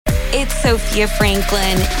It's Sophia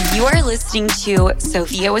Franklin. You are listening to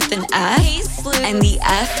Sophia with an F, and the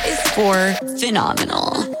F is for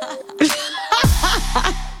phenomenal.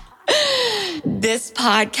 This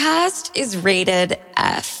podcast is rated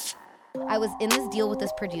F. I was in this deal with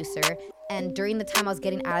this producer, and during the time I was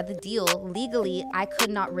getting out of the deal, legally, I could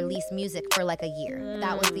not release music for like a year.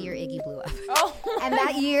 That was the year Iggy blew up. And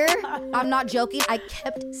that year, I'm not joking, I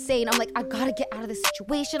kept saying, I'm like, I gotta get out of this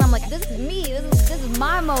situation. I'm like, this is me. This is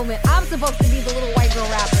my moment. I'm supposed to be the little white girl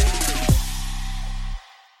rapper.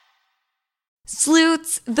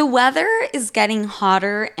 Sleuths, the weather is getting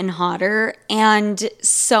hotter and hotter, and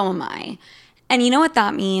so am I. And you know what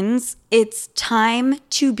that means? It's time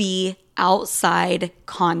to be outside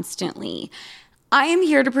constantly. I am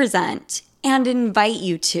here to present and invite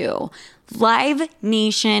you to Live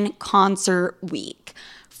Nation Concert Week.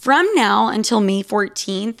 From now until May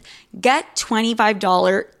 14th, get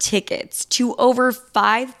 $25 tickets to over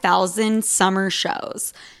 5,000 summer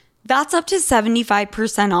shows. That's up to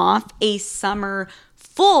 75% off a summer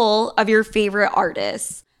full of your favorite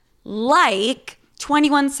artists, like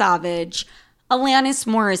 21 Savage, Alanis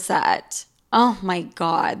Morissette. Oh my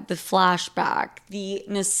God, the flashback, the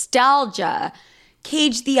nostalgia,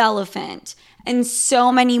 Cage the Elephant, and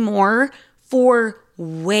so many more for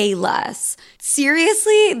way less.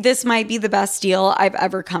 Seriously, this might be the best deal I've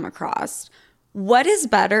ever come across. What is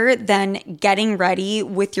better than getting ready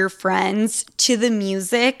with your friends to the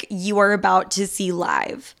music you are about to see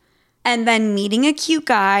live? And then meeting a cute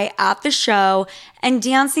guy at the show and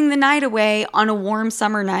dancing the night away on a warm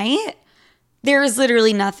summer night? There is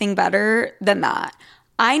literally nothing better than that.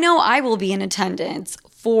 I know I will be in attendance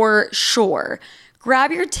for sure.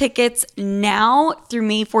 Grab your tickets now through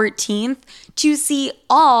May 14th to see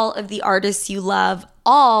all of the artists you love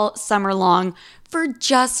all summer long for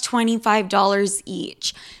just $25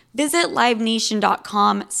 each. Visit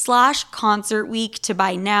livenation.com/concert week to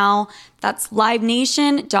buy now. That's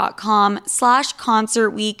livenation.com/concert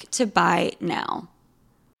week to buy now.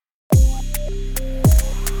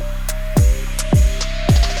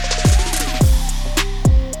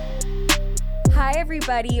 Hi,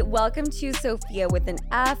 everybody. Welcome to Sophia with an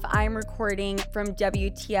F. I'm recording from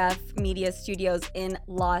WTF Media Studios in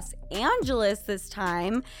Los Angeles this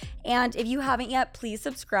time. And if you haven't yet, please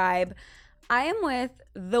subscribe. I am with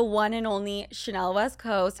the one and only Chanel West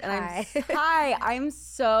Coast. And I'm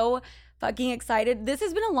so fucking excited. This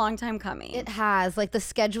has been a long time coming. It has. Like, the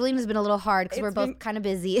scheduling has been a little hard because we're both kind of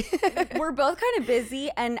busy. We're both kind of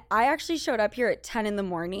busy, and I actually showed up here at 10 in the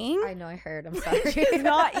morning. I know, I heard. I'm sorry. Which is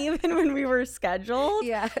not even when we were scheduled.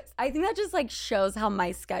 Yeah. I think that just like shows how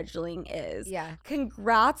my scheduling is. Yeah.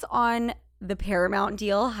 Congrats on the Paramount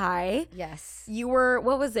deal. Hi. Yes. You were,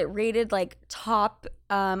 what was it, rated like top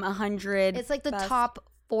 100? It's like the top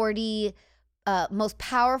 40 most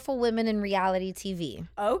powerful women in reality TV.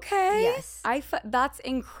 Okay. Yes. That's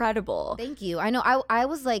incredible. Thank you. I know I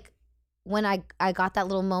was like, when I got that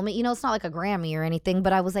little moment, you know, it's not like a Grammy or anything,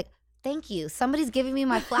 but I was like, thank you. Somebody's giving me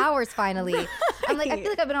my flowers finally. Right. I'm like, I feel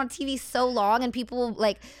like I've been on TV so long and people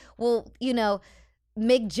will, you know,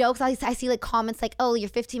 make jokes. I see like comments like, oh, you're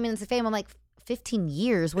 15 minutes of fame. I'm like, 15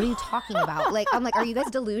 years? What are you talking about? Like, I'm like, are you guys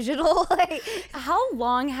delusional? Like, how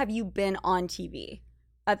long have you been on TV?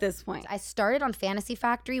 At this point, I started on Fantasy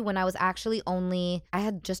Factory when I was actually I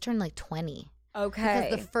had just turned like 20. Okay.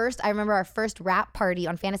 Because I remember our first rap party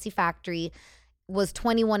on Fantasy Factory was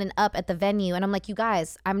 21 and up at the venue. And I'm like, you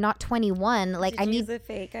guys, I'm not 21. Like, I need a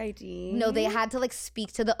fake ID. No, they had to like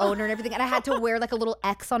speak to the owner and everything. And I had to wear like a little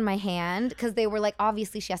X on my hand because they were like,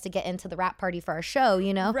 obviously she has to get into the rap party for our show,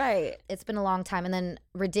 you know? Right. It's been a long time. And then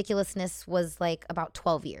Ridiculousness was like about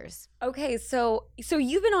 12 years. Okay, so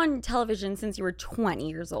you've been on television since you were 20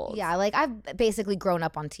 years old. Yeah, like I've basically grown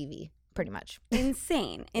up on TV. Pretty much.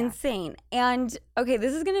 Insane. And okay,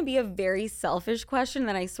 this is gonna be a very selfish question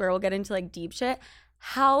that I swear we'll get into like deep shit.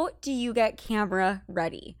 How do you get camera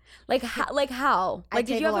ready? Like how? Like, I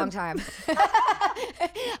take a long time.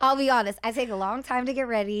 I'll be honest. I take a long time to get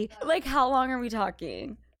ready. Like, how long are we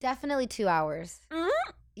talking? Definitely 2 hours.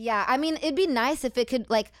 Mm-hmm. Yeah, I mean, it'd be nice if it could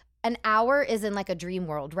like an hour is in like a dream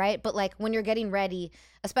world, right? But like when you're getting ready,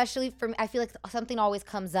 especially for me, I feel like something always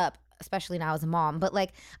comes up, especially now as a mom. But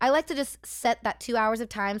like, I like to just set that 2 hours of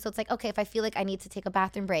time. So it's like, okay, if I feel like I need to take a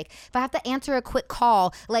bathroom break, if I have to answer a quick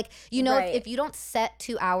call, like, you know, right. if you don't set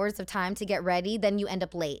 2 hours of time to get ready, then you end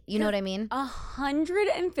up late. You know what I mean?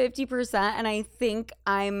 150%. And I think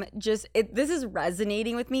I'm just, this is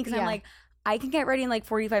resonating with me because I'm like, I can get ready in like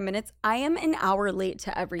 45 minutes. I am an hour late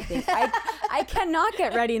to everything. I cannot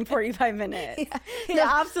get ready in 45 minutes. It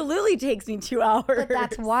absolutely takes me 2 hours. But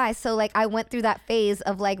that's why. So like I went through that phase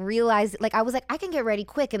of like realize like I was like I can get ready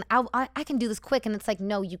quick and I can do this quick, and it's like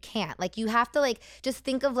no, you can't. Like you have to like just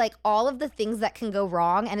think of like all of the things that can go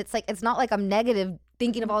wrong, and it's like it's not like I'm negative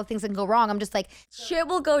thinking of all the things that can go wrong. I'm just like shit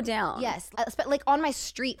will go down. Yes. Like on my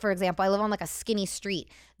street, for example, I live on like a skinny street.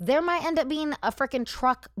 There might end up being a freaking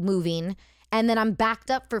truck moving, and then I'm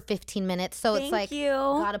backed up for 15 minutes. So it's like,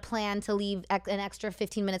 got a plan to leave an extra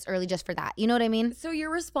 15 minutes early just for that. You know what I mean? So you're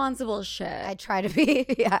responsible as shit. I try to be,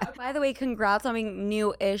 yeah. By the way, congrats on being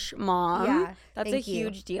new-ish mom. Yeah, that's a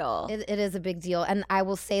huge deal. It is a big deal. And I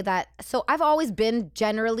will say that, so I've always been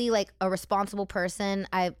generally like a responsible person.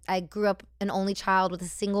 I grew up an only child with a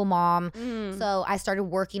single mom. So I started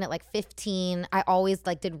working at like 15. I always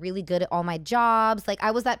like did really good at all my jobs. Like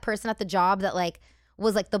I was that person at the job that like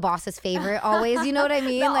was like the boss's favorite always, you know what I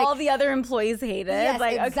mean? That like all the other employees hated. Yes,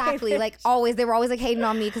 like, exactly. Okay. Like always, they were always like hating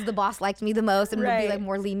on me because the boss liked me the most and would be like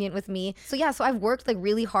more lenient with me. So yeah, so I've worked like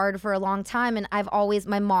really hard for a long time, and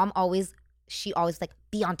my mom always, she always like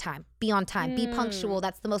be on time, be punctual.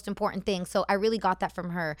 That's the most important thing. So I really got that from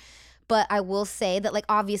her. But I will say that like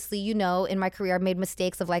obviously, you know, in my career I've made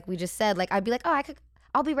mistakes of like we just said, like I'd be like, oh,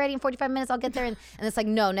 I'll be ready in 45 minutes. I'll get there. And it's like,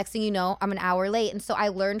 no, next thing you know, I'm an hour late. And so I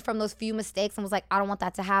learned from those few mistakes and was like, I don't want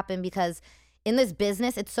that to happen, because in this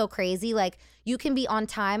business, it's so crazy. Like you can be on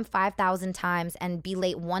time 5,000 times and be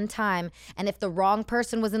late one time. And if the wrong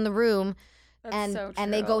person was in the room,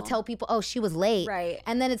 and they go tell people, oh, she was late. Right.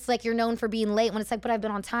 And then it's like you're known for being late when it's like, but I've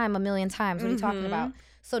been on time a million times. What are you talking about?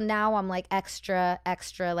 So now I'm like extra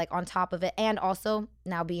like on top of it. And also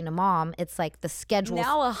now being a mom, it's like the schedule.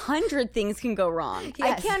 Now 100 things can go wrong.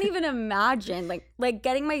 Yes. I can't even imagine like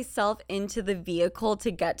getting myself into the vehicle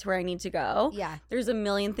to get to where I need to go. Yeah. There's a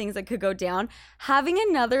million things that could go down. Having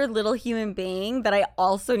another little human being that I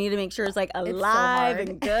also need to make sure is like alive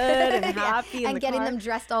and good and happy and getting them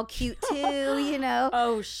dressed all cute too, you know?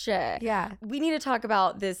 Oh shit. Yeah. We need to talk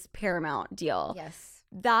about this Paramount deal. Yes.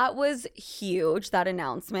 That was huge, that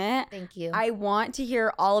announcement. Thank you. I want to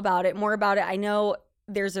hear all about it, more about it. I know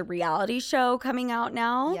there's a reality show coming out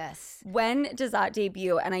now. Yes. When does that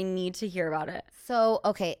debut? And I need to hear about it. So,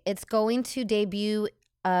 okay, it's going to debut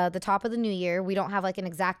the top of the new year. We don't have like an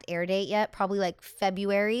exact air date yet, probably like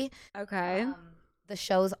February. Okay. The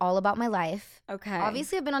show's all about my life. Okay.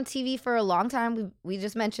 Obviously, I've been on TV for a long time. We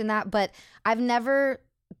just mentioned that, but I've never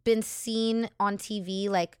been seen on TV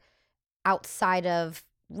like outside of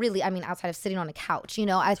sitting on a couch, you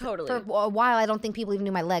know. Totally. For a while, I don't think people even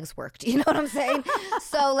knew my legs worked. You know what I'm saying?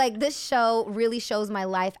 So like this show really shows my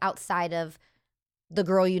life outside of the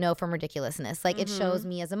girl you know from Ridiculousness. Like it shows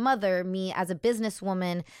me as a mother, me as a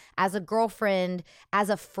businesswoman, as a girlfriend,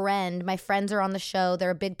 as a friend. My friends are on the show.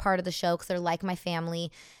 They're a big part of the show because they're like my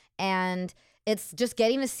family. And it's just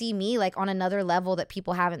getting to see me like on another level that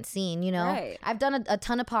people haven't seen, you know? Right. I've done a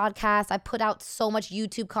ton of podcasts. I've put out so much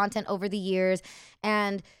YouTube content over the years.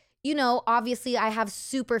 And, you know, obviously I have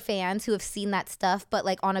super fans who have seen that stuff, but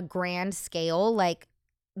like on a grand scale, like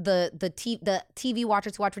the TV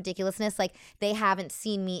watchers who watch Ridiculousness, like they haven't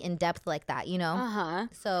seen me in depth like that, you know? Uh-huh.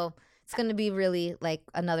 So it's going to be really like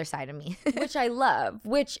another side of me. Which I love,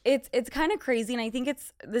 which it's kind of crazy. And I think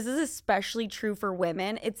this is especially true for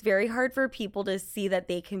women. It's very hard for people to see that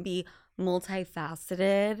they can be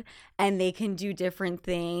multifaceted and they can do different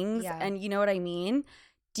things. Yeah. And you know what I mean?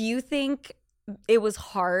 Do you think it was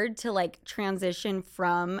hard to like transition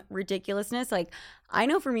from Ridiculousness? Like I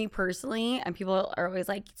know for me personally, and people are always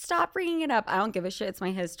like, stop bringing it up. I don't give a shit. It's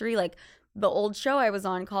my history. Like the old show I was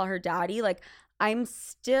on, Call Her Daddy, like I'm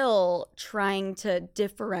still trying to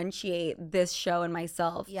differentiate this show and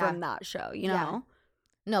myself from that show, you know? Yeah.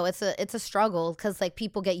 No, it's a struggle because like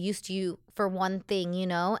people get used to you for one thing, you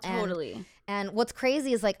know? Totally. And what's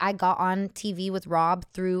crazy is like I got on TV with Rob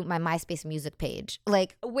through my MySpace music page.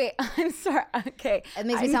 Like, wait, I'm sorry. Okay. It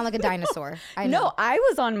makes me sound like a dinosaur. I know. No, I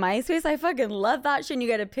was on MySpace. I fucking love that shit. And you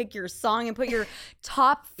got to pick your song and put your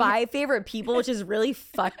top 5 favorite people, which is really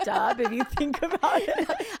fucked up if you think about it.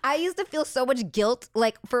 I used to feel so much guilt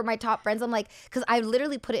like for my top friends. I'm like, because I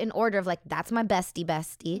literally put it in order of like, that's my bestie.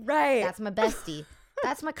 Right. That's my bestie.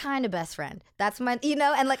 That's my kind of best friend. That's my, you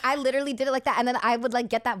know, and like I literally did it like that. And then I would like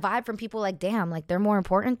get that vibe from people like, damn, like they're more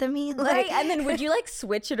important than me. Like, right. And then would you like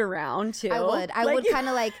switch it around too? I would kind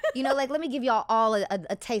of like, you know, like let me give y'all all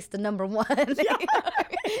a taste of number one. Yeah.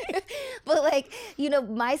 But like, you know,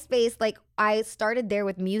 MySpace, like I started there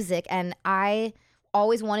with music and I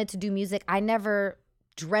always wanted to do music. I never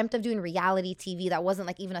dreamt of doing reality TV. That wasn't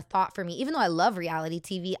like even a thought for me. Even though I love reality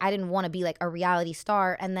TV, I didn't want to be like a reality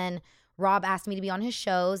star. And then Rob asked me to be on his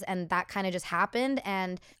shows, and that kind of just happened.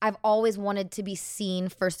 And I've always wanted to be seen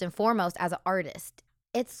first and foremost as an artist.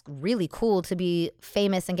 It's really cool to be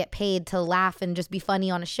famous and get paid to laugh and just be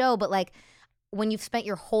funny on a show. But like when you've spent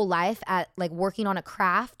your whole life at like working on a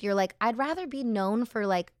craft, you're like, I'd rather be known for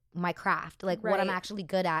like my craft, like what I'm actually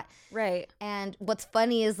good at. Right. And what's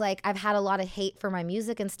funny is like I've had a lot of hate for my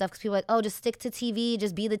music and stuff because people are like, oh, just stick to TV,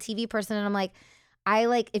 just be the TV person. And I'm like,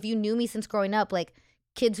 if you knew me since growing up, like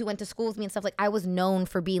kids who went to school with me and stuff, like I was known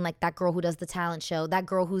for being like that girl who does the talent show, that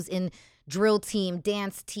girl who's in drill team,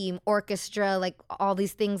 dance team, orchestra, like all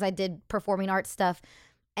these things I did, performing arts stuff.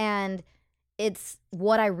 And it's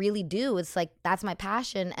what I really do. It's like, that's my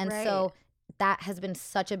passion. And so that has been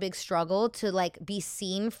such a big struggle to like be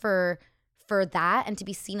seen for that and to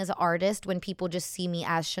be seen as an artist when people just see me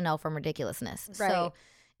as Chanel from Ridiculousness. Right. So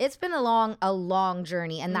it's been a long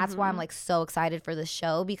journey. And that's why I'm like so excited for this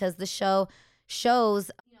show, because the show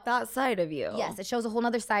shows that side of you. Yes, it shows a whole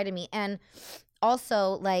nother side of me. And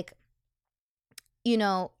also like, you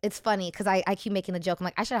know, it's funny because I keep making the joke. I'm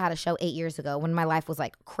like, I should have had a show 8 years ago when my life was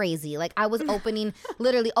like crazy. Like I was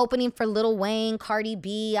literally opening for Lil Wayne, Cardi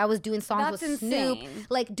B. I was doing songs with Snoop,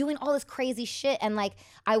 like doing all this crazy shit. And like,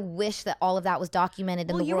 I wish that all of that was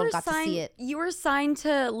documented and the world got to see it. You were signed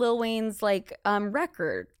to Lil Wayne's like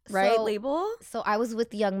record, right? Label. So I was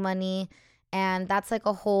with Young Money, and that's like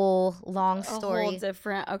a whole long story. A whole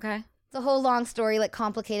different, okay. It's a whole long story, like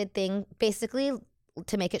complicated thing. Basically,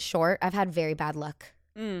 to make it short, I've had very bad luck.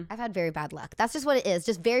 I've had very bad luck. That's just what it is.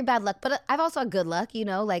 Just very bad luck. But I've also had good luck, you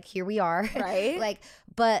know, like here we are. Right. Like,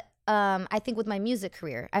 but I think with my music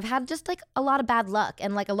career, I've had just like a lot of bad luck,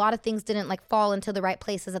 and like a lot of things didn't like fall into the right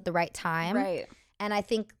places at the right time. Right. And I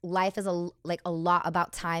think life is a lot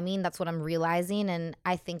about timing. That's what I'm realizing. And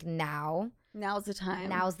I think now's the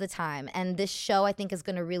time. And this show, I think, is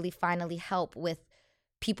going to really finally help with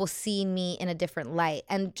people seeing me in a different light.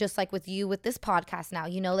 And just like with you with this podcast now,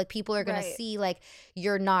 you know, like people are going to see like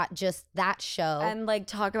you're not just that show. And like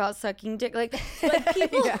talk about sucking dick. Like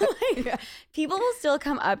people people will still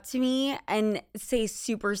come up to me and say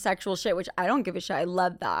super sexual shit, which I don't give a shit. I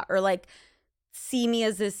love that. Or like see me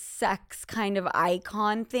as this sex kind of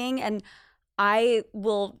icon thing. And I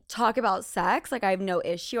will talk about sex. Like I have no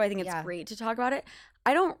issue. I think it's great to talk about it.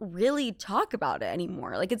 I don't really talk about it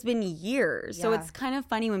anymore. Like it's been years. So it's kind of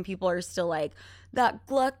funny when people are still like that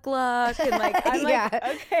gluck gluck and like I'm like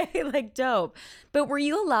okay, like dope. But were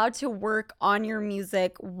you allowed to work on your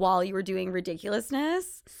music while you were doing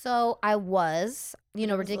Ridiculousness? So I was. You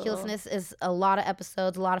know, Ridiculousness is a lot of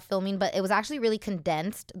episodes, a lot of filming, but it was actually really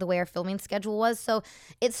condensed the way our filming schedule was. So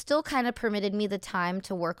it still kind of permitted me the time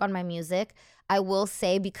to work on my music. I will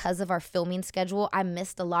say because of our filming schedule, I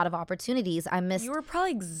missed a lot of opportunities. You were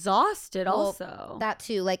probably exhausted also. That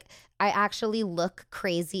too. Like I actually look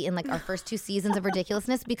crazy in like our first 2 seasons of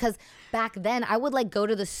Ridiculousness because back then I would like go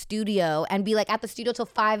to the studio and be like at the studio till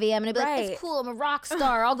 5 a.m. and I'd be like, it's cool, I'm a rock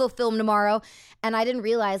star, I'll go film tomorrow. And I didn't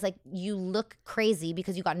realize like you look crazy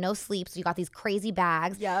because you got no sleep, so you got these crazy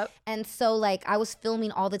bags. Yep. And so like I was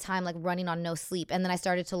filming all the time, like running on no sleep. And then I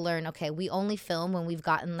started to learn, okay, we only film when we've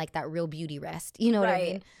gotten like that real beauty rest. You know what I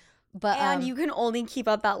mean? But and you can only keep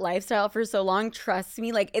up that lifestyle for so long. Trust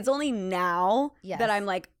me. Like it's only now that I'm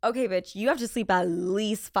like, okay, bitch, you have to sleep at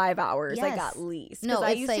least 5 hours. Like at least. Because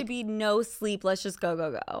I used to be no sleep. Let's just go.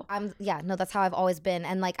 That's how I've always been.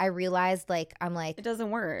 And like I realized like I'm like it doesn't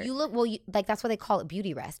work. You look like that's why they call it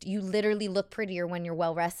beauty rest. You literally look prettier when you're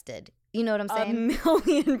well rested. You know what I'm saying?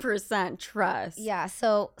 1,000,000% trust. Yeah.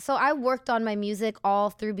 So I worked on my music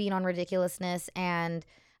all through being on Ridiculousness, and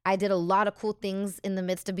I did a lot of cool things in the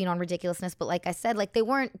midst of being on Ridiculousness. But like I said, like they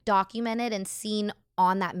weren't documented and seen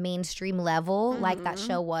on that mainstream level like that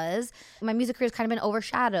show was. My music career has kind of been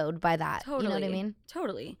overshadowed by that. Totally. You know what I mean?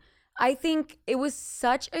 Totally. I think it was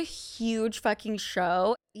such a huge fucking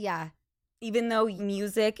show. Yeah. Even though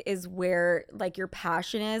music is where like your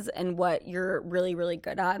passion is and what you're really, really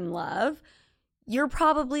good at and love, you're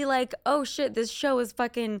probably like, oh shit, this show is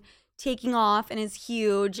fucking taking off and is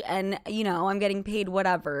huge and, you know, I'm getting paid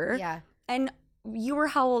whatever. Yeah. And you were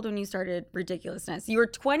how old when you started Ridiculousness? You were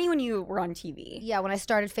 20 when you were on TV. Yeah, when I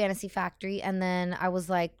started Fantasy Factory, and then I was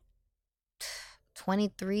like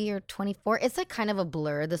 23 or 24. It's like kind of a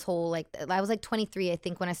blur, this whole like, I was like 23, I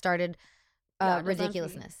think, when I started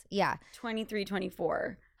Ridiculousness. Yeah. 23,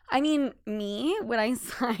 24. I mean, me, when I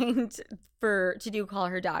signed to do Call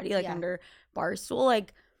Her Daddy, like under Barstool,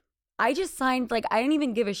 like I just signed, like I didn't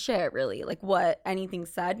even give a shit really, like what anything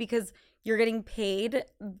said, because you're getting paid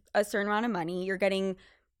a certain amount of money. You're getting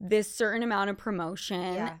this certain amount of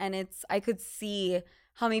promotion. Yeah. And I could see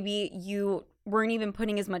how maybe you weren't even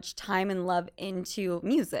putting as much time and love into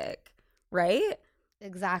music. right?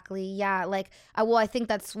 Exactly. Yeah. Like, I think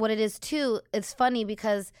that's what it is too. It's funny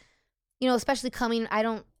because, especially I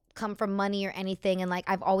don't come from money or anything. And like,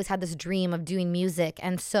 I've always had this dream of doing music.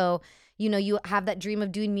 And so, you have that dream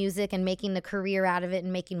of doing music and making a career out of it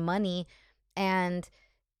and making money. And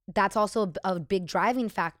that's also a big driving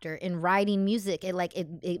factor in writing music.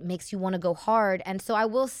 It makes you want to go hard. And so I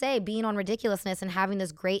will say, being on Ridiculousness and having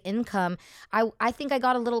this great income, I think I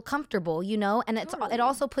got a little comfortable, and it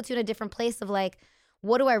also puts you in a different place of like,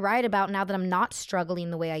 what do I write about now that I'm not struggling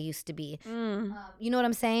the way I used to be? You know what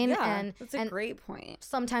I'm saying? Yeah, that's a great point.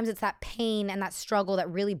 Sometimes it's that pain and that struggle that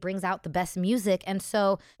really brings out the best music. And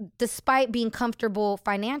so despite being comfortable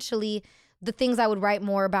financially, the things I would write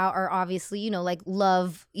more about are obviously, like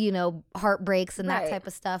love, heartbreaks and that type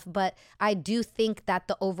of stuff. But I do think that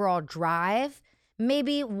the overall drive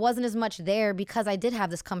maybe wasn't as much there because I did have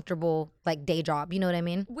this comfortable like day job. You know what I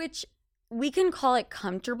mean? Which we can call it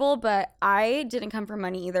comfortable, but I didn't come from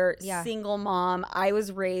money either. Yeah. Single mom. I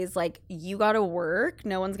was raised like, you got to work.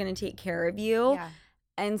 No one's going to take care of you. Yeah.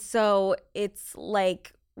 And so it's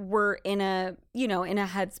like we're in a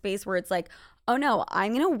headspace where it's like, oh no,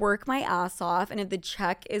 I'm going to work my ass off. And if the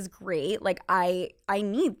check is great, like I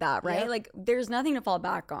need that, right? Yep. Like there's nothing to fall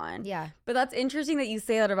back on. Yeah. But that's interesting that you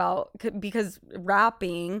say that about, because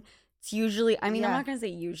rapping, it's usually, I'm not going to say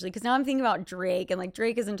usually, because now I'm thinking about Drake, and like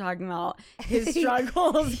Drake isn't talking about his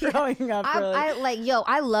struggles growing up.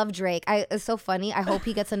 I love Drake. It's so funny. I hope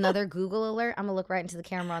he gets another Google alert. I'm going to look right into the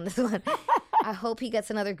camera on this one. I hope he gets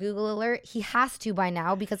another Google alert. He has to by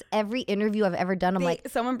now, because every interview I've ever done, I'm like,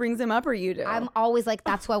 someone brings him up or you do? I'm always like,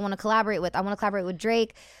 that's who I want to collaborate with. I want to collaborate with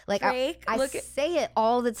Drake. Like Drake, I say it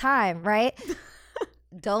all the time, right?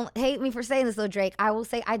 Don't hate me for saying this though, Drake. I will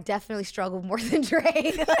say I definitely struggle more than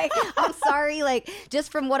Drake. Like, I'm sorry, like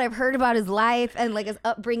just from what I've heard about his life and like his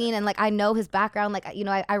upbringing, and like I know his background, like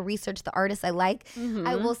I researched the artists I like. Mm-hmm.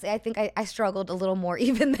 I will say I think I struggled a little more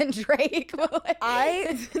even than Drake.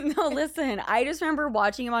 No, listen, I just remember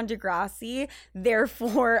watching him on Degrassi.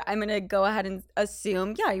 Therefore, I'm gonna go ahead and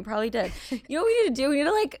assume, yeah, you probably did. You know what we need to do? We need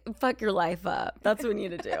to like fuck your life up. That's what we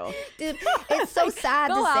need to do. Dude, it's so sad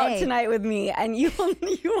to say. Go out tonight with me, and you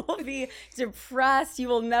will be depressed. You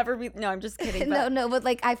will never be. No, I'm just kidding. No, but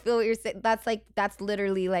like I feel what you're saying. That's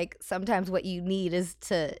literally like sometimes what you need is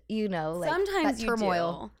to, like sometimes that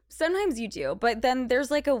turmoil. Sometimes you do, but then there's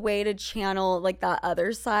like a way to channel like that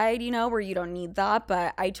other side, where you don't need that.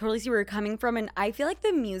 But I totally see where you're coming from, and I feel like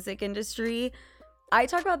the music industry. I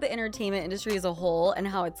talk about the entertainment industry as a whole and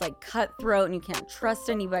how it's like cutthroat and you can't trust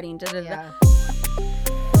anybody and da da da.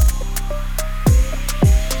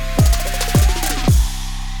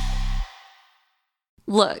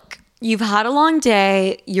 Look, you've had a long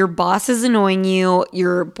day, your boss is annoying you,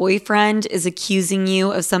 your boyfriend is accusing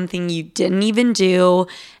you of something you didn't even do,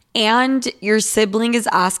 and your sibling is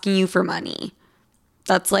asking you for money.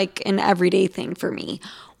 That's like an everyday thing for me.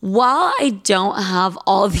 While I don't have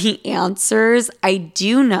all the answers, I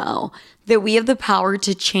do know that we have the power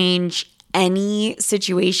to change any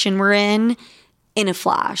situation we're in a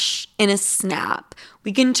flash, in a snap.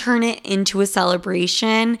 We can turn it into a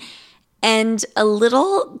celebration. And a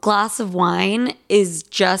little glass of wine is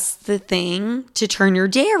just the thing to turn your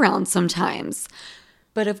day around sometimes.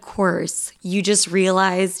 But of course, you just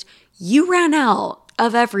realized you ran out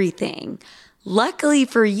of everything. Luckily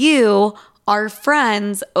for you, our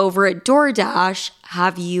friends over at DoorDash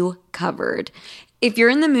have you covered. If you're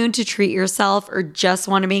in the mood to treat yourself or just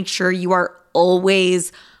want to make sure you are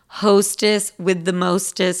always hostess with the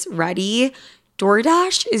mostest ready,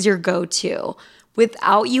 DoorDash is your go-to,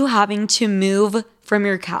 without you having to move from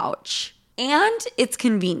your couch. And it's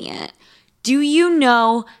convenient. Do you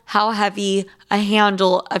know how heavy a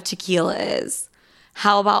handle of tequila is?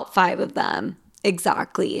 How about 5 of them?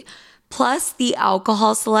 Exactly. Plus, the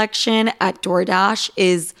alcohol selection at DoorDash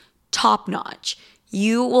is top-notch.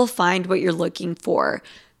 You will find what you're looking for.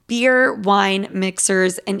 Beer, wine,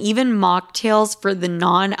 mixers, and even mocktails for the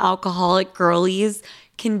non-alcoholic girlies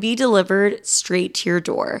can be delivered straight to your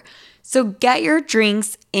door. So get your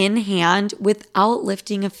drinks in hand without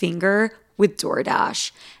lifting a finger with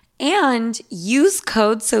DoorDash. And use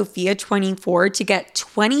code SOFIA24 to get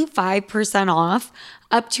 25% off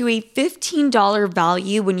up to a $15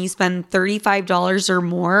 value when you spend $35 or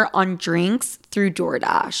more on drinks through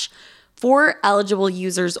DoorDash. For eligible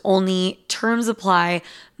users only, terms apply,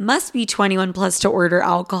 must be 21 plus to order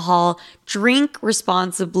alcohol, drink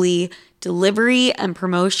responsibly, delivery and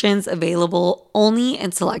promotions available only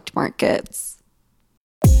in select markets.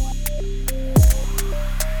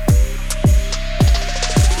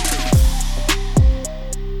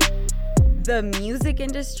 The music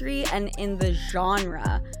industry and in the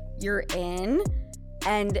genre, you're in.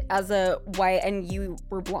 And as a white, and you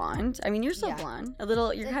were blonde. I mean, you're still Yeah. blonde. A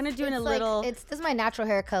little. You're kind of doing a like, little. This is my natural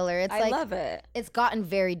hair color. It's I love it. It's gotten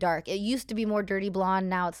very dark. It used to be more dirty blonde.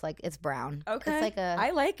 Now it's like it's brown. Okay. It's like I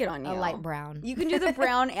like it on you. a light brown. You can do the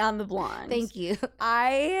brown and the blonde. Thank you.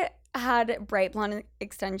 I had bright blonde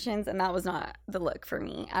extensions, and that was not the look for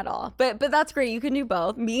me at all. But that's great. You can do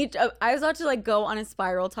both. I was about to like go on a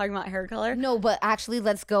spiral talking about hair color. No, but actually,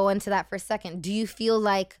 let's go into that for a second. Do you feel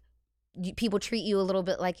like people treat you a little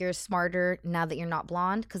bit like you're smarter now that you're not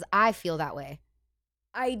blonde? Because I feel that way.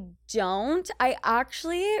 I don't. I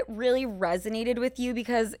actually really resonated with you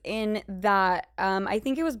because in that, I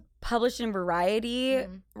think it was published in Variety,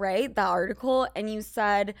 right? That article. And you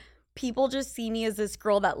said, people just see me as this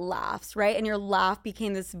girl that laughs, right? And your laugh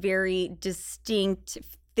became this very distinct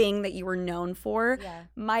thing that you were known for. Yeah.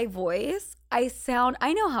 My voice, I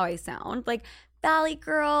know how I sound. Like, Valley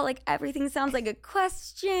girl, like everything sounds like a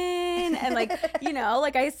question. And like, you know,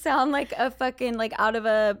 like I sound like a fucking, like out of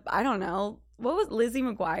a, I don't know, what was Lizzie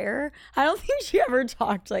McGuire? I don't think she ever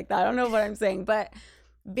talked like that. I don't know what I'm saying, but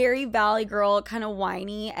very Valley girl, kind of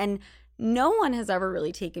whiny. And no one has ever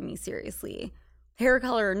really taken me seriously, hair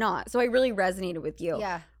color or not. So I really resonated with you.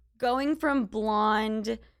 Yeah. Going from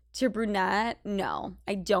blonde to brunette, no,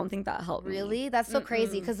 I don't think that helped me. Really? That's so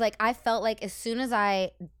crazy. Because like I felt like as soon as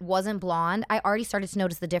I wasn't blonde, I already started to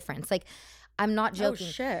notice the difference. Like I'm not joking.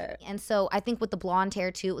 Oh, shit. And so I think with the blonde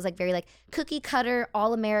hair too, it was like very like cookie cutter,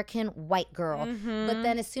 all American white girl. But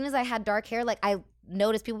then as soon as I had dark hair, like I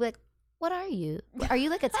noticed people be like, what are you? Are you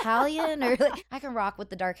like Italian? Or like I can rock with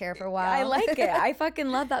the dark hair for a while. I like it. I fucking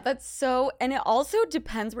love that. That's so, and it also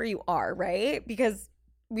depends where you are, right? Because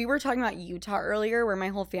we were talking about Utah earlier, where my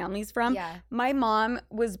whole family's from. Yeah. My mom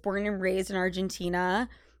was born and raised in Argentina.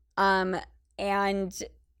 And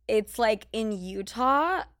it's like in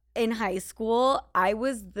Utah, in high school, I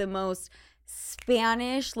was the most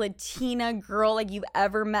Spanish Latina girl like you've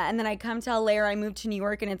ever met. And then I come to LA or I moved to New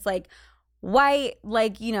York and it's like white,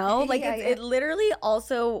 like, you know, like it literally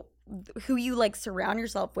also who you like surround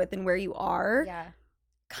yourself with and where you are. Yeah.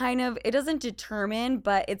 Kind of, it doesn't determine,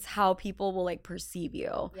 but it's how people will like perceive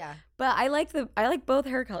you. Yeah. But I like both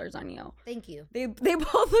hair colors on you. Thank you. They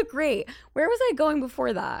both look great. Where was I going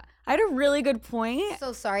before that? I had a really good point.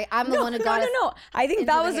 So sorry. I'm the one who got No. I think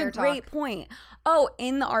that was a hair great talk. point. Oh,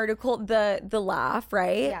 in the article, the laugh,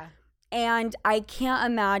 right? Yeah. And I can't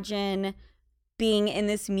imagine being in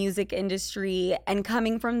this music industry and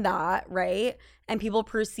coming from that, right? And people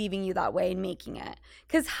perceiving you that way and making it.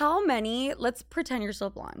 Because how many, let's pretend you're still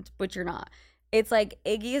blonde, but you're not. It's like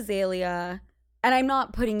Iggy Azalea, and I'm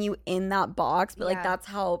not putting you in that box, but like Yeah. that's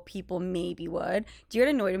how people maybe would. Do you get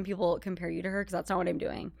annoyed when people compare you to her? Because that's not what I'm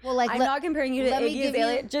doing. Well, like I'm not comparing you to let me Iggy give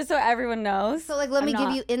Azalea, you- just so everyone knows. So like let me I'm give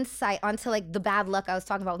not. you insight onto like the bad luck I was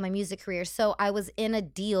talking about with my music career. So I was in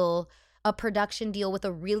a production deal with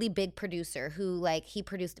a really big producer who like he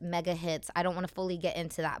produced mega hits. I don't want to fully get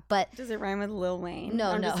into that, but Does it rhyme with Lil Wayne?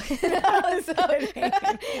 no. I'm just-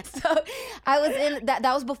 So I was in that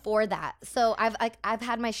was before that. So I've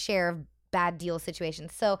had my share of bad deal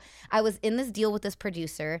situations. So I was in this deal with this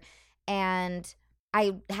producer and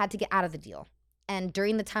I had to get out of the deal. And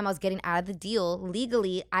during the time I was getting out of the deal,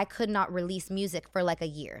 legally I could not release music for like a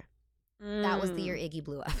year. That was the year Iggy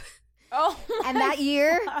blew up. Oh, And that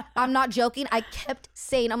year, I'm not joking. I kept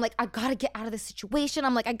saying, I'm like, I gotta get out of this situation.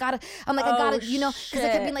 I'm like, I gotta, you know, because I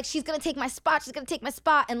kept being like, she's gonna take my spot. She's gonna take my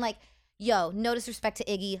spot. And like, yo, no disrespect to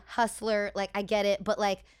Iggy, hustler. Like, I get it, but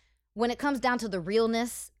like, when it comes down to the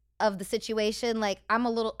realness of the situation, like, I'm a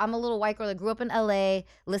little white girl that grew up in LA,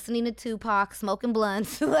 listening to Tupac, smoking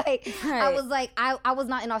blunts. Like, I Right. was like, I was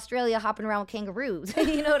not in Australia hopping around with kangaroos.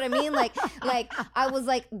 You know what I mean? Like I was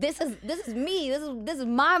like, this is me. This is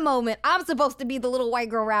my moment. I'm supposed to be the little white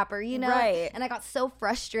girl rapper, you know? Right. And I got so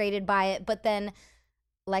frustrated by it. But then,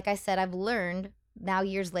 like I said, I've learned now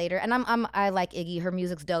years later, and I like Iggy. Her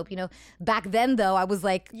music's dope. You know, back then though, I was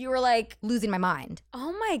like You were like, losing my mind.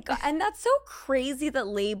 oh my God. And that's so crazy that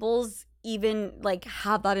labels even like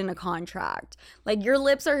have that in a contract. Like your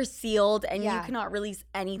lips are sealed and Yeah. you cannot release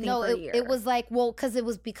anything No, for a year. it was like, well, because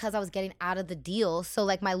I was getting out of the deal. So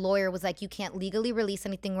like my lawyer was like, you can't legally release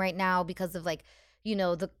anything right now because of like, you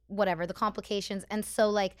know, the complications. And so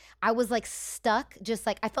like I was like stuck, just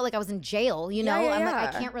like I felt like I was in jail, you know? Yeah, I'm like,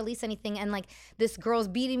 yeah. I can't release anything. And like this girl's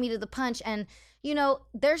beating me to the punch. And, you know,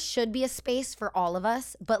 there should be a space for all of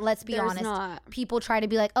us, but let's be There's honest. not. People try to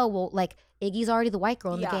be like, oh, well, like Iggy's already the white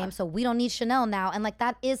girl in Yeah. the game, so we don't need Chanel now. And like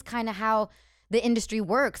that is kind of how the industry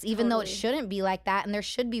works, even though it Totally. shouldn't be like that. And there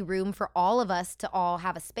should be room for all of us to all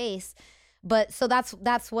have a space. But so that's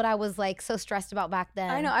what I was like so stressed about back then.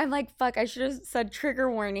 I know. I'm like, fuck, I should have said trigger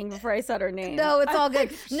warning before I said her name. No, it's all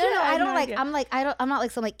good. No, I don't like, idea. I'm not like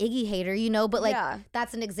some like Iggy hater, you know, but like Yeah.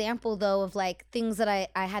 that's an example though of like things that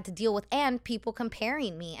I had to deal with and people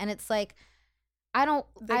comparing me. And it's like, The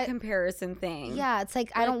comparison thing. yeah, it's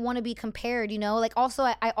like I don't want to be compared, you know, like also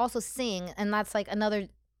I also sing, and that's like another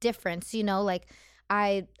difference, you know, like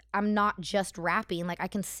I'm not just rapping, like I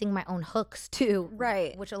can sing my own hooks too.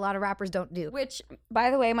 Right. Which a lot of rappers don't do. Which,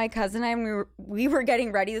 by the way, my cousin and I, we were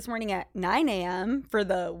getting ready this morning at 9 a.m. for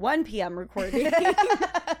the 1 p.m. recording.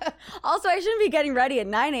 Also, I shouldn't be getting ready at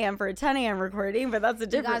 9 a.m. for a 10 a.m. recording, but that's a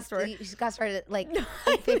different story. You got started at like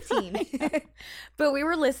 8:15. But we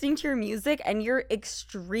were listening to your music, and you're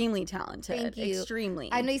extremely talented. Thank you. Extremely.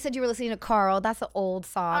 I know you said you were listening to Carl. That's an old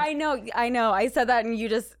song. I know. I said that, and you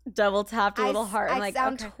just double tapped a little heart. I'm I like,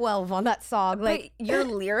 sound okay. 12 on that song. Like, But your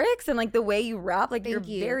lyrics and like the way you rap, like you're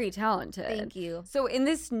Thank you. very talented. Thank you. So in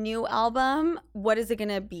this new album, what is it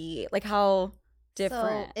gonna be? Like how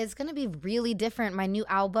different? So it's gonna be really different. My new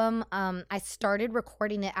album, I started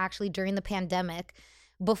recording it actually during the pandemic,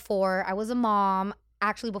 before I was a mom,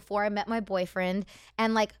 actually before I met my boyfriend,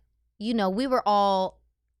 and like, you know, we were all,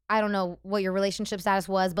 I don't know what your relationship status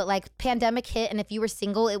was, but like pandemic hit, and if you were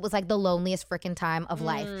single, it was like the loneliest freaking time of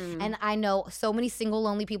life. And I know so many single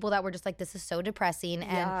lonely people that were just like, this is so depressing,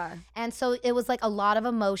 and so it was like a lot of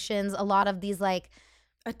emotions, a lot of these like,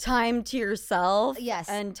 a time to yourself, Yes.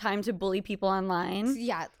 and time to bully people online.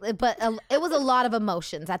 yeah, but it was a lot of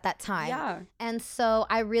emotions at that time. Yeah. And so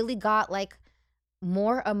I really got like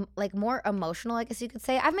more emotional, I guess you could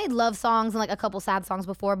say. I've made love songs and like a couple sad songs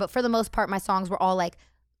before, but for the most part my songs were all like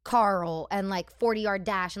Carl and like 40 Yard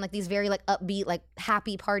Dash and like these very like upbeat, like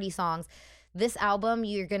happy party songs. This album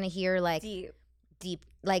you're gonna hear like deep,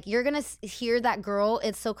 like you're gonna hear that girl.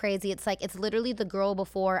 It's so crazy. It's like, it's literally the girl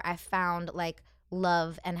before I found like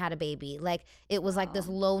love and had a baby. Like it was like this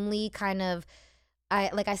lonely kind of,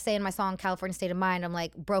 I say in my song California State of Mind, I'm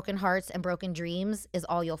like, broken hearts and broken dreams is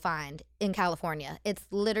all you'll find in California. It's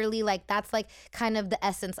literally like, that's like kind of the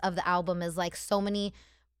essence of the album, is like so many,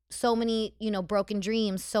 you know, broken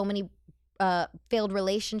dreams, so many failed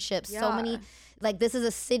relationships, so many, like this is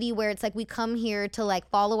a city where it's like we come here to like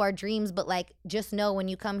follow our dreams, but like just know when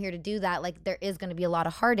you come here to do that, like there is going to be a lot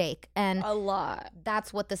of heartache. And A lot.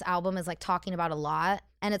 that's what this album is like talking about a lot.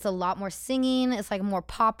 And it's a lot more singing. It's like more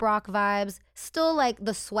pop rock vibes. Still like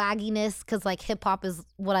the swagginess, because like hip hop is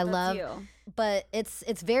what I love. you. But it's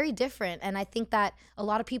very different. And I think that a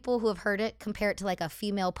lot of people who have heard it compare it to like a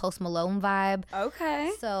female Post Malone vibe.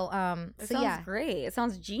 Okay. So It so sounds yeah. great. It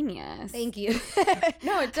sounds genius. Thank you.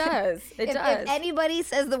 No, it does. It If does. anybody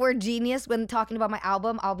says the word genius when talking about my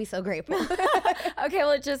album, I'll be so grateful. Okay,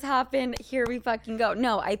 well, it just happened. Here we fucking go.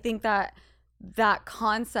 No, I think that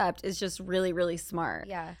concept is just really, really smart.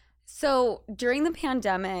 Yeah. So during the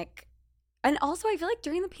pandemic, and also I feel like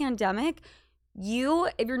during the pandemic,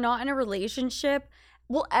 if you're not in a relationship,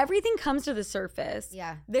 well, everything comes to the surface.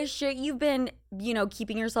 Yeah. This shit you've been, you know,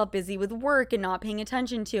 keeping yourself busy with work and not paying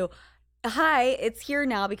attention to. Hi, it's here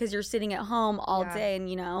now because you're sitting at home all Yeah. day, and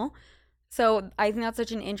you know. So I think that's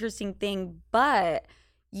such an interesting thing. But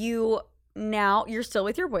you're still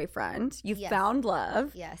with your boyfriend. You Yes. found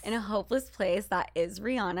love Yes. in a hopeless place. That is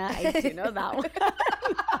Rihanna. I do know that one.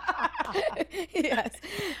 Yes.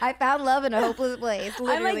 I found love in a hopeless place.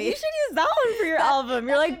 Literally. I'm like, you should use that one for your album.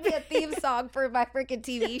 You're That like, should be a theme song for my freaking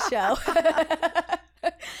TV show.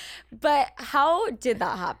 but how did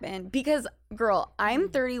that happen? Because girl, I'm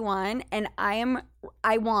 31 and I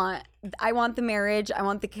want the marriage, I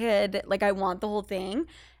want the kid, like I want the whole thing.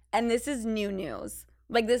 And this is new news.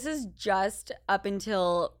 Like this is just up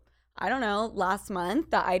until, I don't know, last month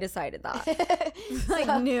that I decided that.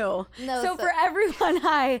 Like new. So for everyone,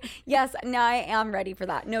 now I am ready for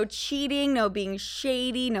that. No cheating, no being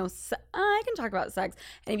shady, I can talk about sex.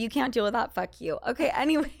 And if you can't deal with that, fuck you. Okay,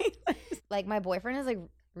 anyway. Like my boyfriend is like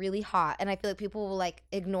really hot, and I feel like people will like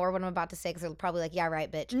ignore what I'm about to say because they're probably like, yeah, right,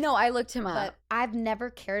 bitch. No, I looked him up. But I've never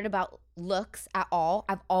cared about looks at all.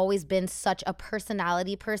 I've always been such a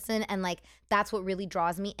personality person, and like that's what really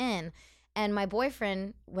draws me in. And my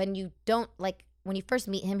boyfriend, when you first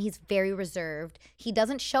meet him, he's very reserved. He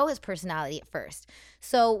doesn't show his personality at first.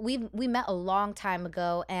 So we met a long time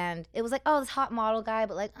ago, and it was like, oh, this hot model guy,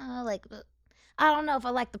 but like, I don't know if I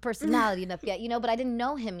like the personality enough yet, you know, but I didn't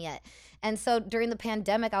know him yet. And so during the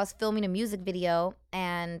pandemic, I was filming a music video,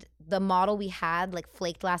 and the model we had like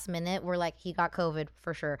flaked last minute. We're like, he got COVID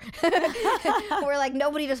for sure. We're like,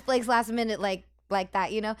 nobody just flakes last minute. Like, like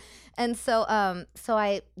that, you know? And so so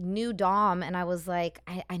I knew Dom and I was like,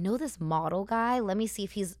 I know this model guy. Let me see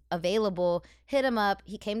if he's available. Hit him up.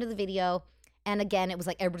 He came to the video. And again, it was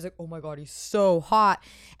like, everybody's like, oh my God, he's so hot.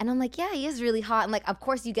 And I'm like, yeah, he is really hot. And like, of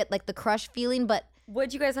course you get like the crush feeling, but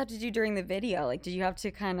what'd you guys have to do during the video? Like, did you have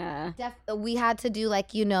to kind of... we had to do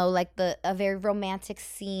like, you know, like a very romantic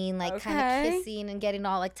scene, like kind of kissing and getting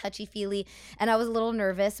all like touchy-feely. And I was a little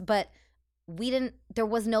nervous, but there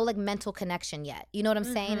was no like mental connection yet. You know what I'm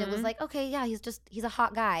saying? It was like, okay, yeah, he's a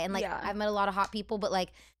hot guy. And like, I've met a lot of hot people, but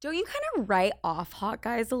like. Don't you kind of write off hot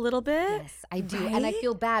guys a little bit? Yes, I do. Right? And I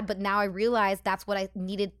feel bad, but now I realize that's what I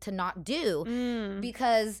needed to not do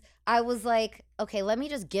because I was like, okay, let me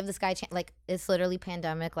just give this guy a chance. Like, it's literally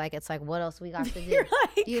pandemic. Like, it's like, what else we got to do?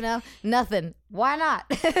 Like, you know, nothing. Why not?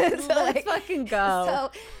 Let's fucking go.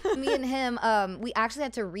 So me and him, we actually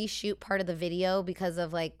had to reshoot part of the video because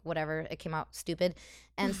of like whatever, it came out stupid.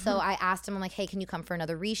 And so I asked him, I'm like, hey, can you come for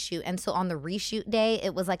another reshoot? And so on the reshoot day,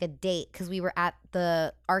 it was like a date because we were at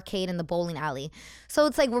the arcade in the bowling alley. So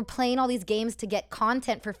it's like we're playing all these games to get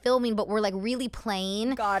content for filming, but we're like really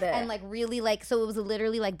playing. Got it. And like really like, so it was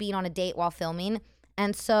literally like being on a date while filming.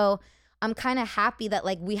 And so I'm kind of happy that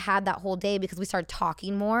like we had that whole day because we started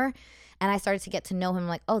talking more and I started to get to know him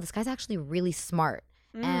like, oh, this guy's actually really smart.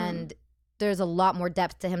 And there's a lot more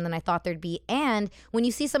depth to him than I thought there'd be. And when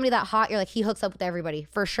you see somebody that hot, you're like, he hooks up with everybody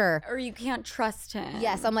for sure. Or you can't trust him.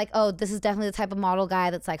 Yes, I'm like, oh, this is definitely the type of model guy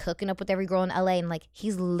that's like hooking up with every girl in LA. And like,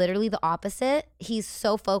 he's literally the opposite. He's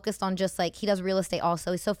so focused on just like, he does real estate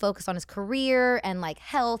also. He's so focused on his career and like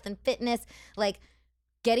health and fitness. Like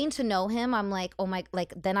getting to know him, I'm like, oh my,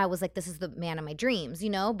 like then I was like, this is the man of my dreams, you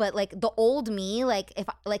know? But like the old me, like if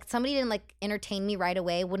like somebody didn't like entertain me right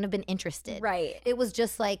away, wouldn't have been interested. Right. It was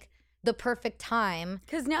just like, the perfect time.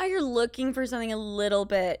 Because now you're looking for something a little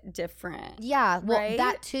bit different. Yeah, well, right?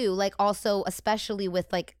 That too. Like also, especially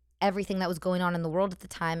with like everything that was going on in the world at the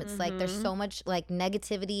time, it's like there's so much like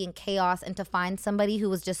negativity and chaos. And to find somebody who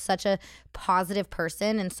was just such a positive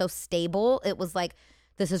person and so stable, it was like,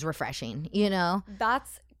 this is refreshing, you know?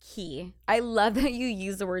 That's key. I love that you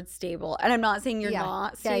use the word stable. And I'm not saying you're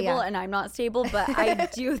not stable and I'm not stable, but I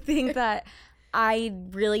do think that I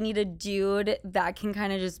really need a dude that can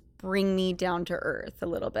kind of just bring me down to earth a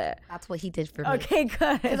little bit. That's what he did for me. Okay,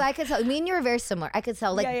 good. Because I could tell, me and you were very similar. I could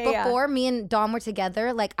tell, like before me and Dom were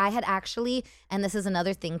together, like I had actually, and this is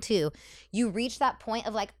another thing too, you reach that point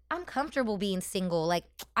of like, I'm comfortable being single. Like,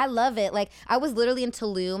 I love it. Like, I was literally in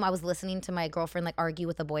Tulum. I was listening to my girlfriend like argue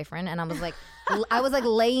with a boyfriend, and I was like,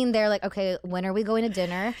 laying there like, okay, when are we going to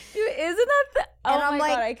dinner? Dude, isn't that oh and I'm my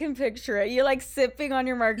like, God, I can picture it. You're like sipping on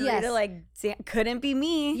your margarita, like, couldn't be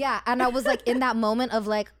me. Yeah, and I was like in that moment of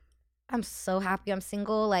like, I'm so happy I'm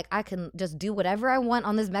single. Like, I can just do whatever I want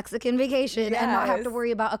on this Mexican vacation and not have to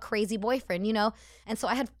worry about a crazy boyfriend, you know? And so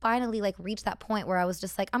I had finally like reached that point where I was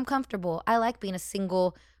just like, I'm comfortable. I like being a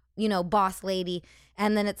single, you know, boss lady.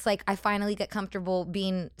 And then it's like I finally get comfortable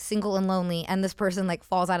being single and lonely, and this person like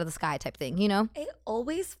falls out of the sky type thing, you know? It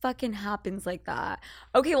always fucking happens like that.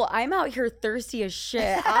 Okay, well, I'm out here thirsty as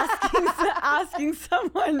shit asking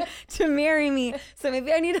someone to marry me. So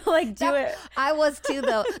maybe I need to like do it. I was too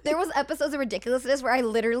though. There was episodes of Ridiculousness where I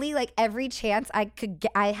literally like every chance I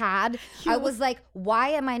had, I was like, why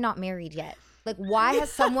am I not married yet? Like, why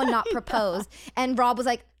has someone not proposed? And Rob was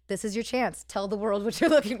like, this is your chance. Tell the world what you're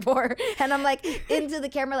looking for. And I'm like into the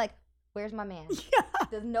camera like, where's my man? Yeah.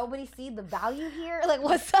 Does nobody see the value here? Like,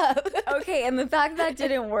 what's up? Okay, and the fact that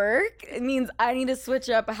didn't work, it means I need to switch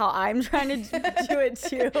up how I'm trying to do it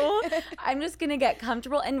too. I'm just going to get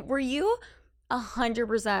comfortable. And were you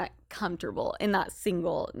 100% comfortable in that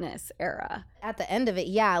singleness era? At the end of it,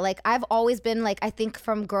 yeah. Like, I've always been like, I think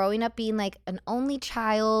from growing up being like an only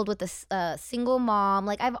child with a single mom,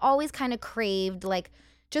 like I've always kind of craved like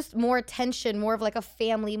just more attention, more of like a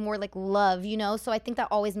family, more like love, you know? So I think that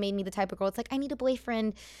always made me the type of girl, it's like, I need a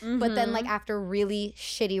boyfriend. But then like after really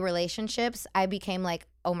shitty relationships, I became like,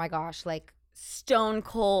 oh my gosh, like stone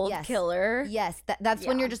cold killer. Yes, that's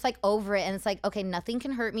when you're just like over it. And it's like, okay, nothing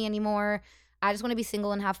can hurt me anymore. I just want to be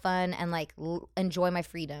single and have fun and like enjoy my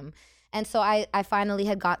freedom. And so I finally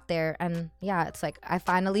had got there. And yeah, it's like I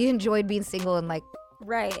finally enjoyed being single and like,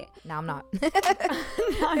 right. Now I'm not.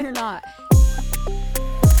 Now you're not.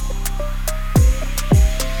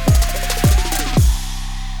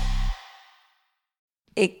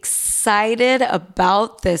 Excited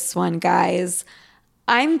about this one, guys.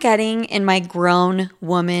 I'm getting in my grown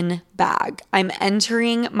woman bag. I'm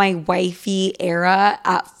entering my wifey era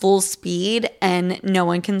at full speed, and no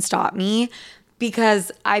one can stop me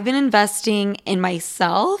because I've been investing in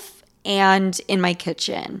myself and in my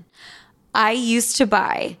kitchen. I used to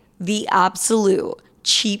buy the absolute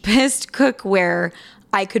cheapest cookware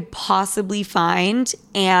I could possibly find,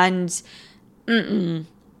 and not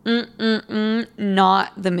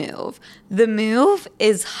the move. The move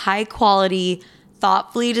is high quality,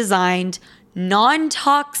 thoughtfully designed,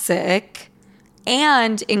 non-toxic,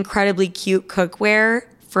 and incredibly cute cookware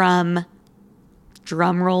from,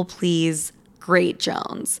 drumroll please, Great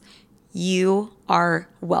Jones. You are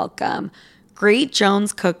welcome. Great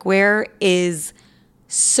Jones cookware is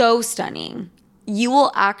so stunning. You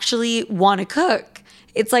will actually want to cook.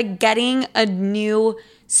 It's like getting a new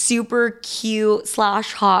super cute /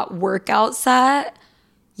 hot workout set.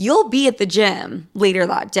 You'll be at the gym later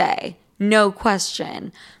that day. No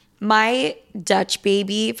question. My Dutch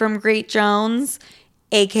baby from Great Jones,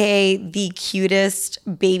 aka the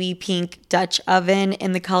cutest baby pink Dutch oven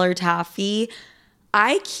in the color taffy,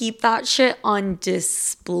 I keep that shit on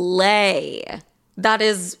display. That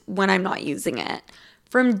is when I'm not using it.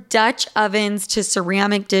 From Dutch ovens to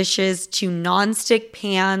ceramic dishes to nonstick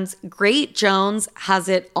pans, Great Jones has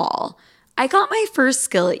it all. I got my first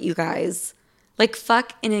skillet, you guys. Like,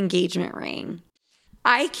 fuck an engagement ring.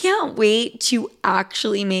 I can't wait to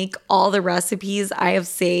actually make all the recipes I have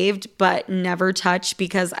saved but never touched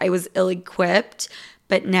because I was ill-equipped.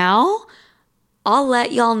 But now, I'll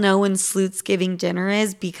let y'all know when Sleuthsgiving dinner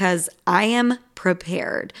is because I am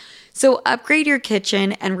prepared. So upgrade your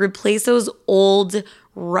kitchen and replace those old,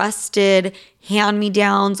 rusted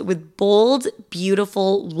hand-me-downs with bold,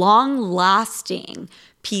 beautiful, long-lasting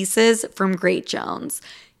pieces from Great Jones.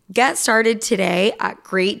 Get started today at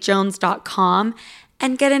greatjones.com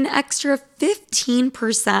and get an extra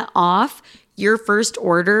 15% off your first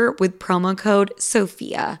order with promo code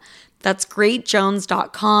SOPHIA. That's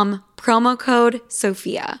greatjones.com, promo code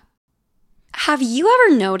SOPHIA. Have you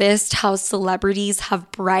ever noticed how celebrities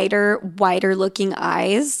have brighter, whiter looking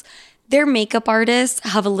eyes? Their makeup artists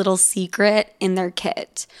have a little secret in their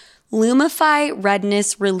kit. Lumify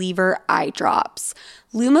Redness Reliever Eye Drops.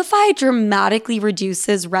 Lumify dramatically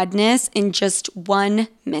reduces redness in just 1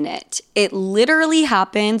 minute. It literally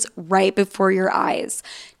happens right before your eyes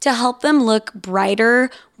to help them look brighter,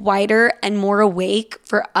 whiter, and more awake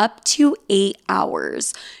for up to 8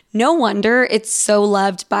 hours. No wonder it's so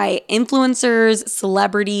loved by influencers,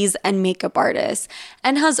 celebrities, and makeup artists,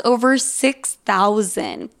 and has over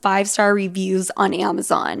 6,000 5-star reviews on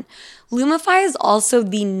Amazon. Lumify is also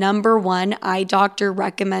the #1 eye doctor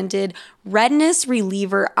recommended redness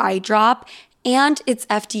reliever eye drop, and it's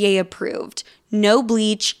FDA approved. No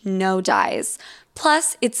bleach, no dyes.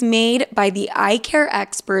 Plus, it's made by the eye care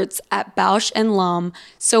experts at Bausch & Lomb,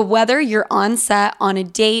 so whether you're on set, on a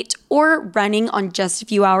date, or running on just a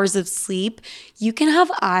few hours of sleep, you can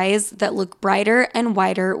have eyes that look brighter and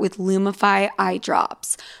whiter with Lumify eye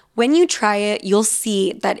drops. When you try it, you'll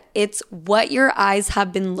see that it's what your eyes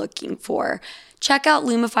have been looking for. Check out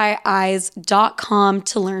LumifyEyes.com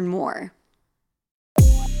to learn more.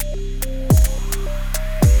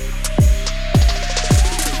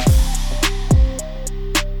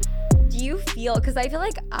 Do you feel, because I feel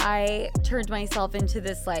like I turned myself into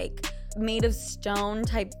this like made of stone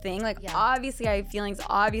type thing. Like, obviously I have feelings,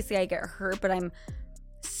 obviously I get hurt, but I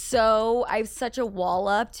have such a wall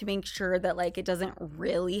up to make sure that like it doesn't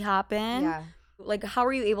really happen. Yeah. Like, how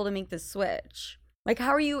are you able to make the switch? Like, how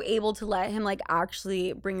are you able to let him like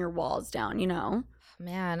actually bring your walls down, you know?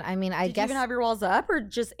 Man, I mean, I Did guess. you even have your walls up, or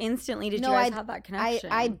just instantly did you guys have that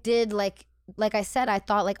connection? I did like I said, I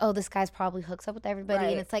thought like, oh, this guy's probably hooks up with everybody.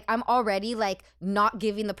 Right. And it's like, I'm already like not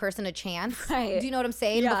giving the person a chance. Right. Do you know what I'm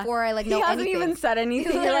saying? Yeah. Before I like know he hasn't anything. even said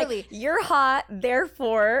anything. You're Literally. like, you're hot,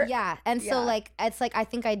 therefore. Yeah. And so like, it's like, I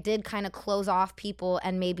think I did kind of close off people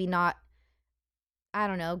and maybe not, I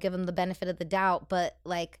don't know, give them the benefit of the doubt. But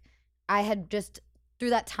like, I had just, through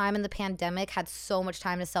that time in the pandemic, had so much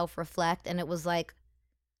time to self-reflect. And it was like,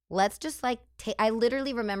 let's just like, I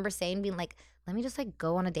literally remember being like, let me just like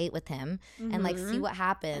go on a date with him and like see what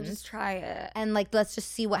happens. And just try it. And like, let's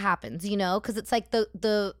just see what happens, you know? Because it's like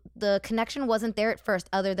the connection wasn't there at first,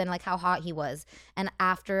 other than like how hot he was. And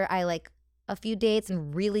after I like a few dates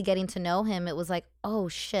and really getting to know him, it was like, oh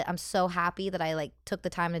shit, I'm so happy that I like took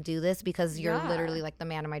the time to do this, because you're literally like the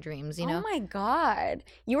man of my dreams, you know? Oh my God.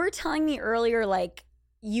 You were telling me earlier, like,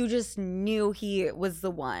 you just knew he was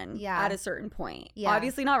the one at a certain point. Yeah.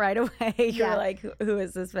 Obviously not right away. You're like, who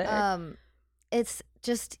is this bitch? It's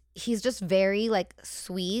just, he's just very like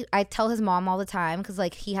sweet. I tell his mom all the time, because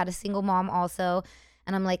like he had a single mom also,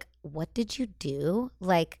 and I'm like, what did you do?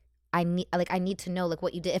 Like, I need to know like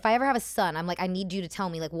what you did. If I ever have a son, I'm like, I need you to tell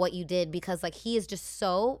me like what you did, because like he is just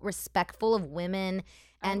so respectful of women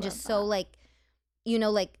and just so like you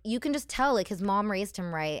know, like you can just tell like his mom raised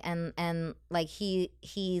him right, and like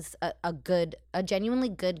he's a genuinely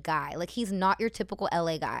good guy. Like he's not your typical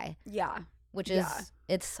LA guy. Yeah. Which is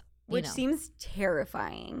which seems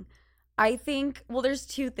terrifying. I think, well, there's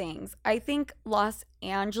two things. I think Los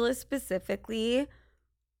Angeles specifically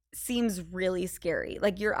seems really scary.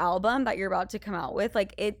 Like your album that you're about to come out with,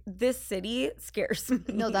 like this city scares me.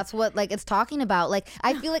 No, that's what like it's talking about. Like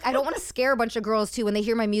I feel like I don't want to scare a bunch of girls too when they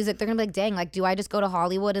hear my music. They're gonna be like, dang, like do I just go to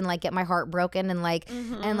Hollywood and like get my heart broken and like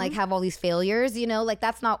and like have all these failures, you know? Like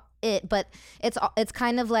that's not it. But it's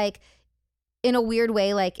kind of like in a weird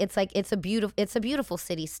way, like it's a beautiful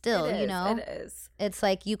city still, you know? It is. It's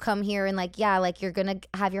like you come here and like, yeah, like you're gonna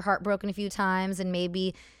have your heart broken a few times and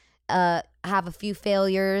maybe have a few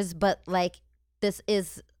failures, but like this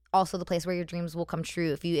is also the place where your dreams will come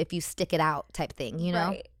true if you stick it out type thing, you know?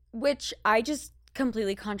 Right. Which I just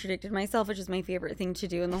completely contradicted myself, which is my favorite thing to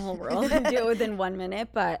do in the whole world, and do it within 1 minute.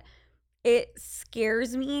 But it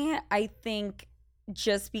scares me, I think,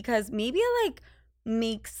 just because maybe it like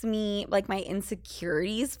makes me like my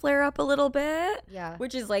insecurities flare up a little bit. Yeah.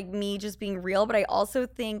 Which is like me just being real. But I also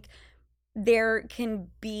think there can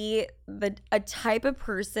be a type of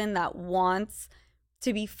person that wants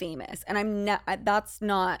to be famous, and I'm not. That's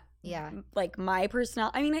not like my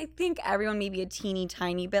personality. I mean, I think everyone maybe a teeny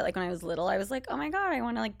tiny bit. Like when I was little, I was like, oh my god, I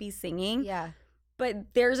want to like be singing. Yeah.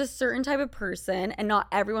 But there's a certain type of person, and not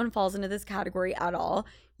everyone falls into this category at all.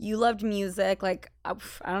 You loved music. Like, I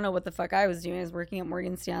don't know what the fuck I was doing. I was working at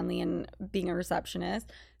Morgan Stanley and being a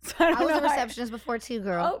receptionist. So I was a receptionist before too,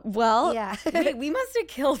 girl. Oh, well, yeah. we must have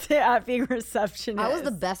killed it at being a receptionist. I was the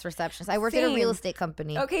best receptionist. I worked at a real estate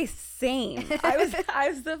company. Okay, same. I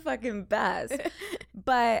was the fucking best.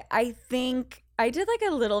 But I think I did like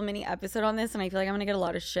a little mini episode on this, and I feel like I'm going to get a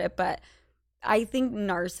lot of shit. But I think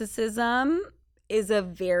narcissism is a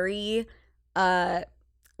very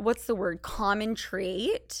what's the word, common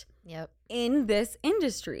trait in this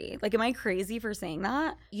industry. Like, am I crazy for saying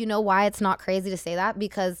that? You know why it's not crazy to say that?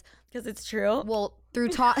 Because it's true. Well, through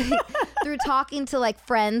talking to like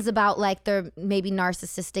friends about like their maybe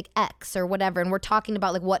narcissistic ex or whatever, and we're talking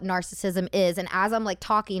about like what narcissism is, and as I'm like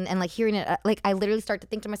talking and like hearing it, like I literally start to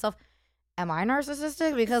think to myself, am I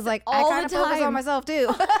narcissistic? Because like I kind of focus on myself too.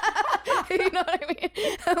 You know what I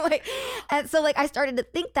mean? I'm like, and so like I started to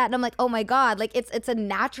think that, and I'm like, oh my god, like it's a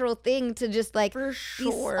natural thing to just like for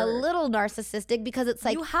sure be a little narcissistic, because it's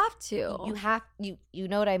like you have to, you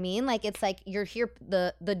know what I mean? Like it's like you're here,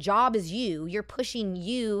 the job is you're pushing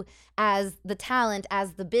you as the talent,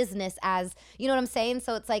 as the business, as you know what I'm saying?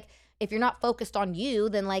 So it's like, if you're not focused on you,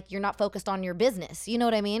 then like you're not focused on your business. You know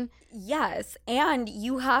what I mean? Yes. And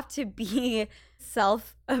you have to be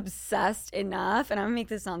self-obsessed enough, and I'm gonna make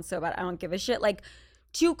this sound so bad, I don't give a shit, like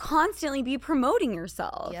to constantly be promoting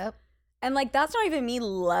yourself. Yep. And like that's not even me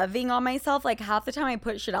loving on myself. Like half the time I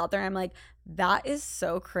put shit out there, I'm like, that is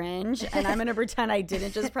so cringe. And I'm gonna pretend I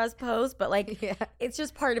didn't just press post, but like it's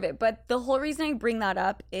just part of it. But the whole reason I bring that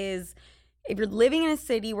up is if you're living in a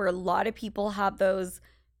city where a lot of people have those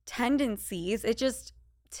tendencies, it just,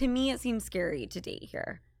 to me, it seems scary to date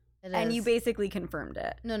here. And you basically confirmed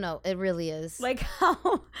it. No, it really is. Like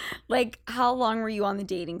how long were you on the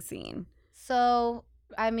dating scene? So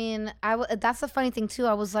I mean, that's the funny thing too.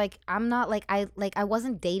 I was like, I'm not like I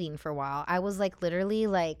wasn't dating for a while. I was like literally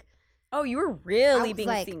like, oh, you were really being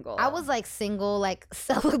like, single. I was like single, like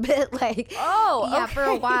celibate, like yeah, for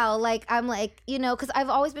a while. Like I'm like, you know, because I've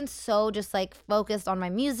always been so just like focused on my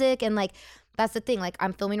music, and like that's the thing. Like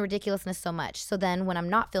I'm filming Ridiculousness so much, so then when I'm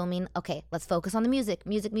not filming, okay, let's focus on the music,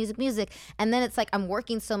 and then it's like I'm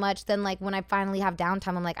working so much. Then like when I finally have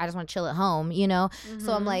downtime, I'm like, I just want to chill at home, you know.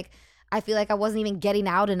 So I'm like, I feel like I wasn't even getting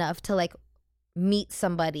out enough to like meet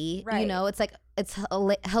somebody, you know. It's like it's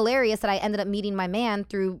hilarious that I ended up meeting my man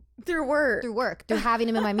through work, through having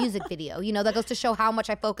him in my music video. You know, that goes to show how much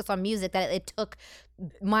I focus on music, that it took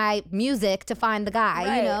my music to find the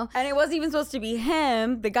guy, you know. And it wasn't even supposed to be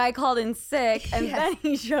him. The guy called in sick, and then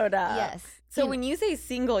he showed up. Yes. So when you say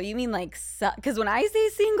single, you mean like, because when I say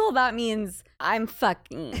single, that means I'm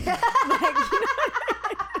fucking. Like,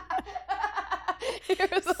 you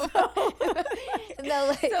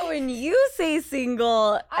know so when you say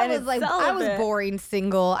single, I was like, celibate, I was boring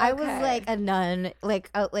single. Okay. I was like a nun,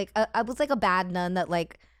 I was like a bad nun that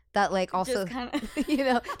also kinda you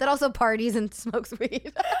know, that also parties and smokes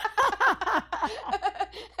weed.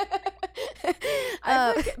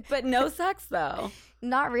 But no sex though.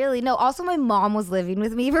 Not really. No, also my mom was living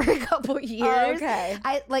with me for a couple years. Oh, okay.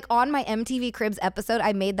 I like on my MTV Cribs episode,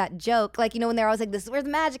 I made that joke. Like, you know, when they're always like, this is where the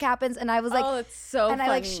magic happens. And I was like, oh, it's so and funny.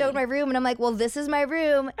 I like showed my room and I'm like, well, this is my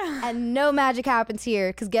room and no magic happens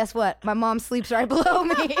here. Cause guess what? My mom sleeps right below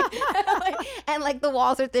me. And like the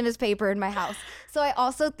walls are thin as paper in my house. So I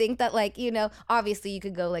also think that like, you know, obviously you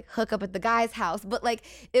could go like hook up at the guy's house, but like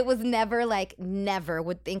it was never like, never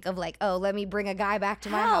would think of like, oh, let me bring a guy back to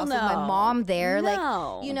my house with my mom there. No.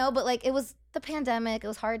 Like, you know, but like it was the pandemic. It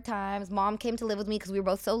was hard times. Mom came to live with me because we were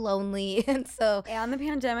both so lonely. And so. And the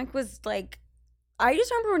pandemic was like, I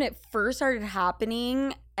just remember when it first started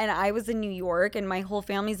happening and I was in New York and my whole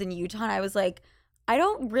family's in Utah. And I was like, I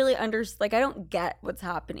don't really understand. Like, I don't get what's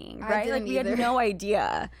happening, right? Like, we had no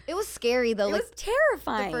idea. It was scary, though. It like, was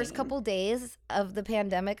terrifying. The first couple days of the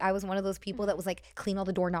pandemic, I was one of those people that was like, clean all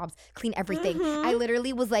the doorknobs, clean everything. Mm-hmm. I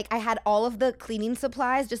literally was like, I had all of the cleaning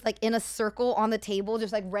supplies just like in a circle on the table,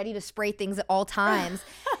 just like ready to spray things at all times.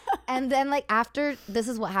 And then like after, this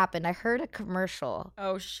is what happened. I heard a commercial.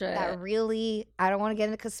 Oh, shit. That really, I don't want to get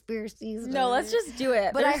into conspiracies. No, let's just do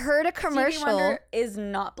it. But I heard a commercial. Stevie Wonder is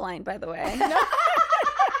not blind, by the way.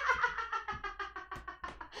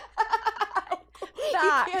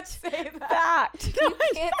 Fact. You can't say that. Fact. You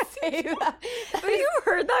can't say that. Have you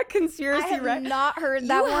heard that conspiracy? I have right? not heard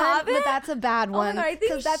that You one, haven't? but that's a bad Oh my one God, I think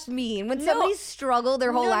because that's mean. When somebody struggled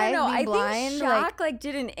their whole life being I blind, think Shaq like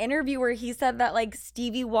did an interview where he said that like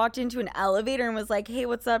Stevie walked into an elevator and was like, "Hey,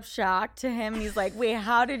 what's up, Shaq?" to him, and he's like, "Wait,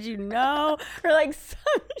 how did you know?" Or like some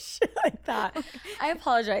shit like that. I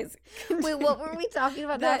apologize. wait, what were we talking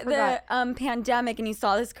about? Now I forgot. The pandemic, and you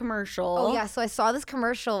saw this commercial. Oh yeah, so I saw this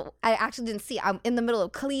commercial. I actually didn't see. I'm in the middle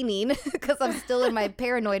of cleaning because I'm still in my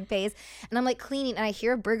paranoid phase, and I'm like cleaning, and I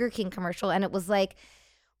hear a Burger King commercial, and it was like,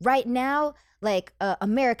 right now, like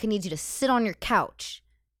America needs you to sit on your couch,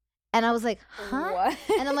 and I was like, huh? What?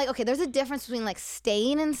 And I'm like, okay, there's a difference between like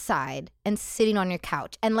staying inside and sitting on your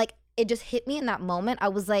couch, and like it just hit me in that moment. I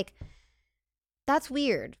was like, that's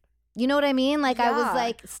weird. You know what I mean? Like, I was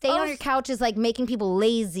like, staying on your couch is like making people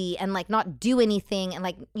lazy and like not do anything. And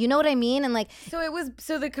like, you know what I mean? And like,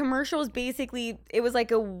 so the commercial was basically, it was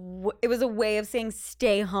like it was a way of saying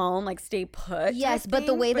stay home, like stay put. yes, but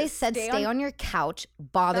the way they said stay on your couch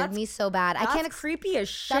bothered me so bad. I can't. Creepy as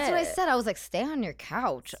shit. That's what I said. I was like, stay on your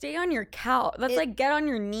couch. Stay on your couch. That's like get on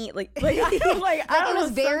your knee. Like I don't it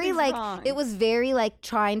was know, very like wrong. it was very like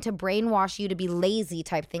trying to brainwash you to be lazy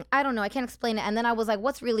type thing. I don't know. I can't explain it. And then I was like,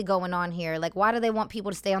 what's really going on here? Like, why do they want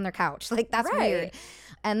people to stay on their couch? Like, that's weird.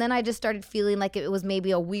 And then I just started feeling like it was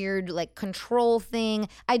maybe a weird like control thing.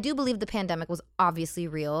 I do believe the pandemic was obviously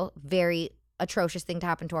real, very atrocious thing to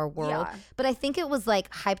happen to our world. Yeah. But I think it was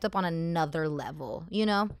like hyped up on another level, you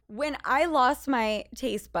know? When I lost my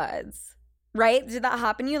taste buds, right? Did that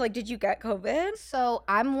happen to you? Like, did you get COVID? So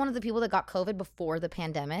I'm one of the people that got COVID before the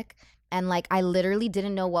pandemic. And like, I literally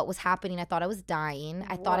didn't know what was happening. I thought I was dying.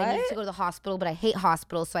 I thought I needed to go to the hospital, but I hate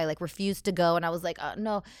hospitals. So I like refused to go. And I was like,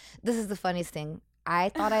 no, this is the funniest thing. I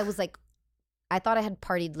thought I was like, I thought I had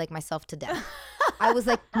partied like myself to death. I was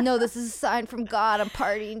like, no, this is a sign from God. I'm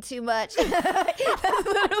partying too much. That's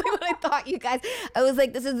literally what I thought, you guys. I was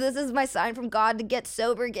like, this is my sign from God to get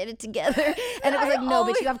sober, get it together. And it was like, no,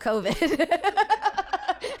 but you have COVID.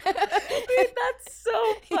 Dude, that's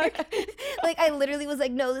so funny. Like, I literally was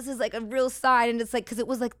like, no, this is like a real sign. And it's like, because it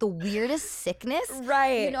was like the weirdest sickness.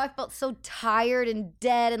 Right. You know, I felt so tired and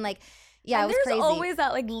dead and like, yeah, and it was there's crazy. always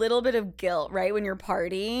that like little bit of guilt, right, when you're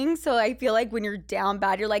partying. So I feel like when you're down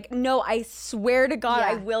bad, you're like, no, I swear to God,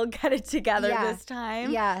 I will get it together this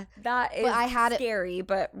time. Yeah. That is I had scary,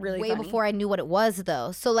 but really way funny. before I knew what it was,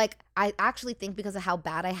 though. So like, I actually think because of how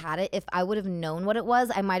bad I had it, if I would have known what it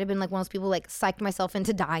was, I might have been like one of those people like psyched myself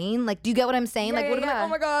into dying. Like, do you get what I'm saying? Like, would have been like, oh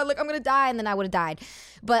my God, like I'm gonna die, and then I would have died.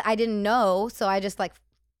 But I didn't know, so I just like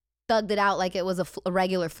thugged it out like it was a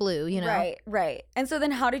regular flu, you know? Right. And so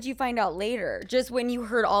then how did you find out later? Just when you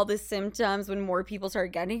heard all the symptoms, when more people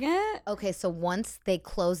started getting it? Okay, so once they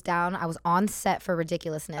closed down, I was on set for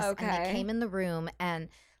Ridiculousness. Okay. And they came in the room and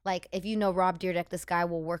like, if you know Rob Dyrdek, this guy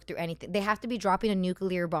will work through anything. They have to be dropping a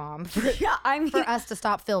nuclear bomb for us to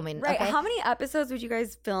stop filming. Right. Okay? How many episodes would you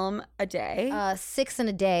guys film a day? 6 in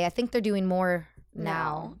a day. I think they're doing more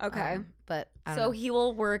now. Okay. But I don't so know. he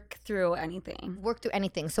will work through anything. Work through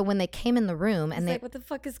anything. So when they came in the room and He's they like, what the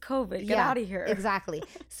fuck is COVID? Get out of here. Exactly.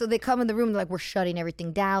 So they come in the room, they're like, we're shutting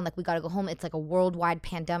everything down. Like, we got to go home. It's like a worldwide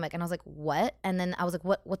pandemic. And I was like, what? And then I was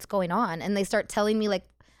like, what's going on? And they start telling me like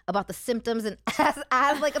about the symptoms. And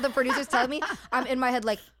as like the producers telling me, I'm in my head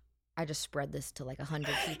like, I just spread this to like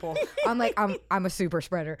 100 people. I'm like, I'm a super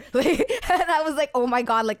spreader. Like, and I was like, oh my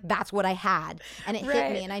God, like that's what I had. And it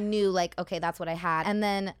hit me and I knew like, okay, that's what I had. And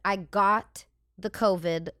then I got the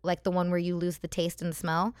COVID, like the one where you lose the taste and the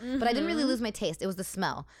smell. But I didn't really lose my taste. It was the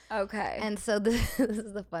smell. Okay. And so this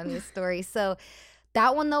is the funniest story. So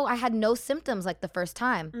that one though, I had no symptoms like the first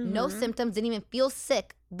time. No symptoms, didn't even feel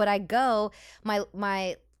sick. But I go,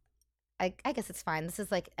 I guess it's fine. This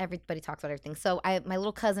is like everybody talks about everything. So my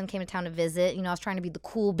little cousin came to town to visit. You know, I was trying to be the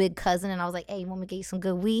cool big cousin, and I was like, "Hey, you want me to get you some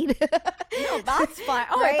good weed?" No, that's fine.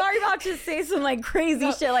 Oh, right? I thought you were about to say some like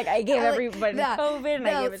crazy shit. Like I gave everybody COVID, and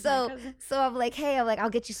I gave it to my cousin. So I'm like, "Hey, I'll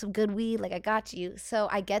get you some good weed. Like I got you." So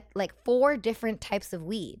I get like 4 different types of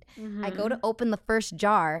weed. I go to open the first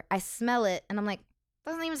jar. I smell it, and I'm like,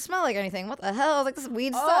 doesn't even smell like anything. What the hell? I was like, this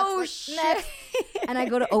weed sucks. Oh, like, shit. Next. And I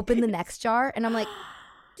go to open the next jar, and I'm like,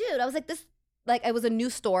 dude, I was like, this, like, it was a new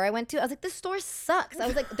store I went to. I was like, this store sucks. I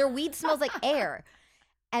was like, their weed smells like air.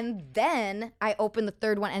 And then I opened the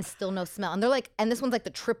third one and still no smell. And they're like, and this one's like the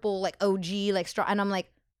triple, like OG, like straw. And I'm like,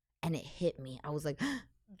 and it hit me. I was like,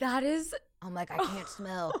 that is. I'm like, I can't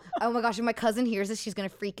smell. Oh my gosh. If my cousin hears this, she's going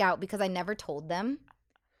to freak out because I never told them.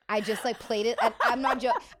 I just like played it. And I'm not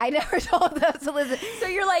joking. I never told them. So listen. So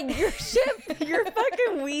you're like, your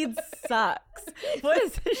fucking weed sucks. What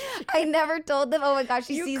is this shit? I never told them. Oh my gosh,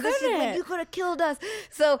 she sees this. She's like, you could have killed us.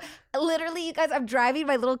 So literally, you guys, I'm driving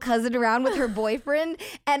my little cousin around with her boyfriend,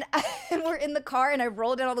 and we're in the car, and I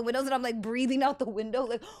rolled down all the windows, and I'm like breathing out the window,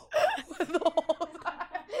 like the whole time.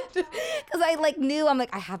 Because I like knew, I'm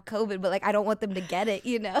like, I have COVID, but like I don't want them to get it,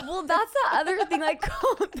 you know? Well, that's the other thing. Like,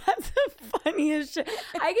 that's the funniest shit.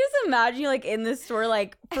 I just imagine you like in the store,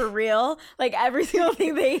 like for real, like every single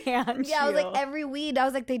thing they hand you. Yeah, I was like every weed. I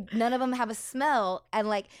was like, none of them have a smell, and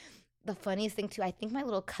like. The funniest thing too, I think my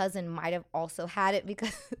little cousin might have also had it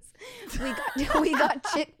because we got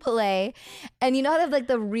Chick-fil-A, and you know how they have like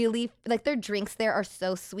the really like their drinks there are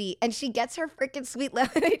so sweet, and she gets her freaking sweet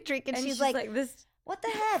lemonade drink, and she's like this. What the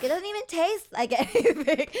heck? It doesn't even taste like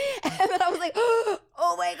anything. And then I was like,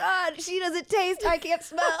 oh my God, she doesn't taste. I can't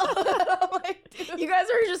smell. I'm like, dude. You guys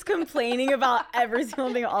are just complaining about every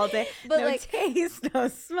single thing all day. But no like, taste, no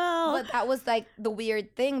smell. But that was like the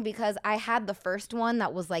weird thing because I had the first one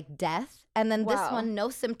that was like death. And then this one,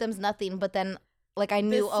 no symptoms, nothing. But then like I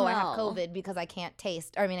knew, I have COVID because I can't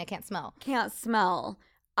taste. Or I mean, I can't smell. Can't smell.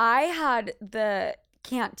 I had the...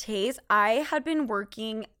 can't taste. I had been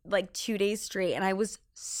working like 2 days straight and I was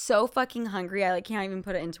so fucking hungry. I like can't even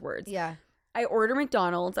put it into words. Yeah. I ordered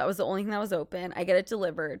McDonald's. That was the only thing that was open. I get it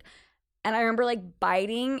delivered. And I remember like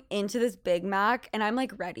biting into this Big Mac and I'm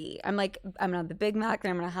like ready. I'm like, I'm gonna have the Big Mac, then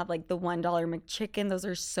I'm gonna have like the $1 McChicken. Those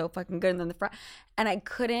are so fucking good. And then the fry. And I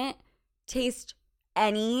couldn't taste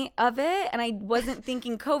any of it. And I wasn't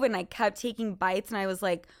thinking COVID and I kept taking bites and I was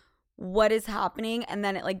like, what is happening? And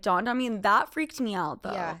then it like dawned on me and that freaked me out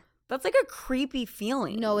though. Yeah. That's like a creepy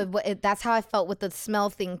feeling. No, that's how I felt with the smell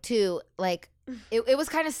thing too. Like it was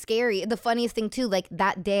kind of scary. The funniest thing too, like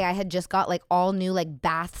that day I had just got like all new like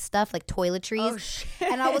bath stuff, like toiletries. Oh, shit.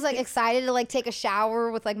 And I was like excited to like take a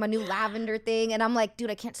shower with like my new lavender thing. And I'm like, dude,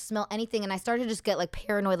 I can't smell anything. And I started to just get like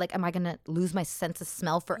paranoid. Like, am I going to lose my sense of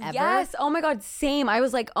smell forever? Yes. Oh my God. Same. I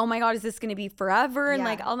was like, oh my God, is this going to be forever? And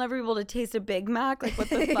like, I'll never be able to taste a Big Mac. Like, what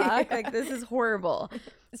the fuck? Like, this is horrible.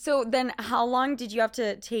 So then how long did you have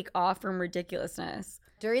to take off from ridiculousness?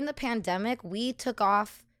 During the pandemic, we took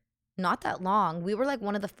off not that long. We were like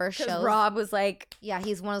one of the first shows. Rob was like, yeah,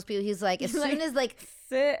 he's one of those people. He's like, as soon as like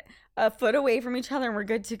sit a foot away from each other and we're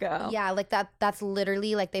good to go. Yeah, like that's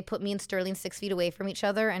literally like they put me and Sterling 6 feet away from each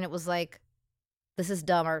other, and it was like, this is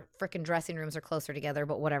dumb. Our freaking dressing rooms are closer together,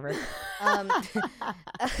 but whatever.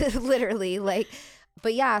 Literally, like.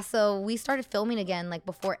 But yeah, so we started filming again like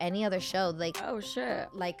before any other show. Like, oh shit.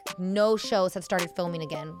 Like no shows had started filming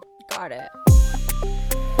again. Got it.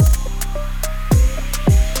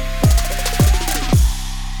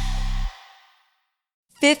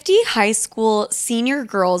 "50 high school senior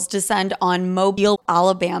girls descend on Mobile,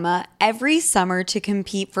 Alabama every summer to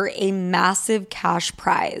compete for a massive cash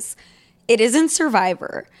prize. It isn't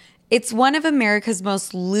Survivor. It's one of America's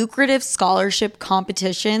most lucrative scholarship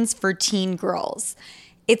competitions for teen girls.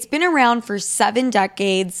 It's been around for 7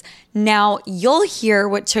 decades. Now you'll hear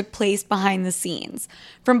what took place behind the scenes.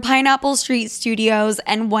 From Pineapple Street Studios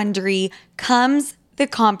and Wondery comes the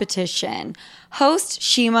competition. Host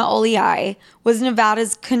Shima Oliai was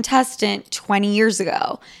Nevada's contestant 20 years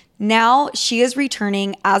ago. Now she is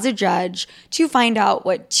returning as a judge to find out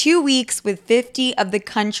what 2 weeks with 50 of the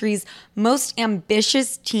country's most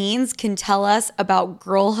ambitious teens can tell us about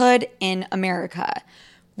girlhood in America.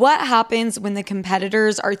 What happens when the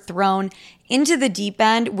competitors are thrown into the deep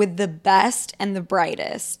end with the best and the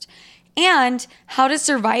brightest? And how does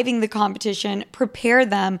surviving the competition prepare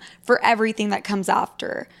them for everything that comes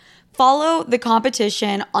after? Follow The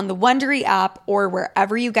Competition on the Wondery app or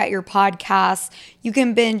wherever you get your podcasts. You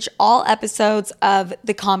can binge all episodes of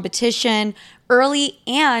The Competition early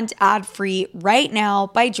and ad-free right now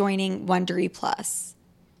by joining Wondery Plus.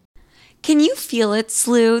 Can you feel it,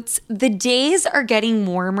 Sloots? The days are getting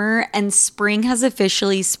warmer and spring has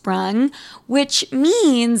officially sprung, which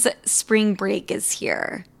means spring break is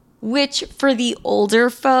here. Which for the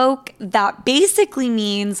older folk, that basically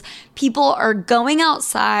means people are going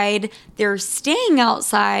outside, they're staying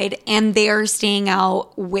outside, and they are staying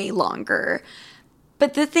out way longer.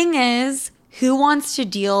 But the thing is, who wants to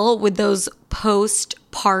deal with those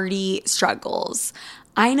post-party struggles?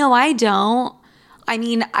 I know I don't. I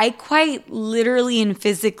mean, I quite literally and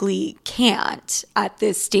physically can't at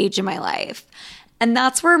this stage in my life. And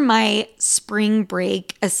that's where my spring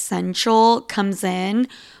break essential comes in,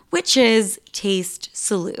 which is Taste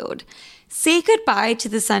Salud. Say goodbye to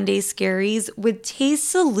the Sunday scaries with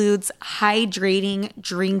Taste Salud's hydrating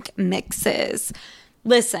drink mixes.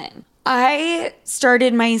 Listen, I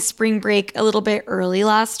started my spring break a little bit early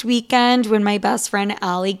last weekend when my best friend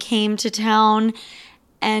Allie came to town,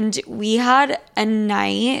 and we had a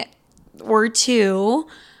night or two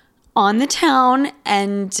on the town,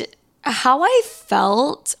 and how I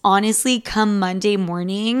felt, honestly, come Monday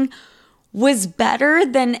morning was better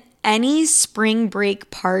than any spring break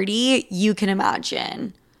party you can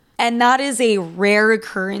imagine. And that is a rare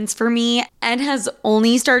occurrence for me and has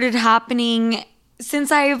only started happening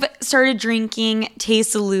since I've started drinking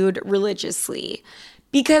Taste Salud religiously.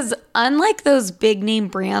 Because unlike those big name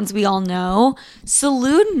brands we all know,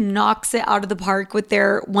 Salud knocks it out of the park with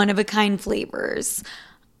their one-of-a-kind flavors.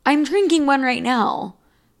 I'm drinking one right now.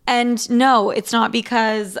 And no, it's not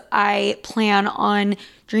because I plan on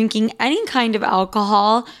drinking any kind of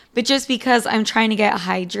alcohol, but just because I'm trying to get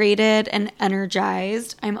hydrated and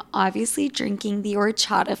energized. I'm obviously drinking the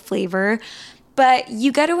horchata flavor, but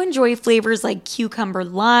you get to enjoy flavors like cucumber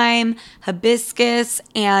lime, hibiscus,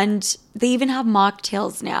 and they even have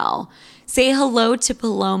mocktails now. Say hello to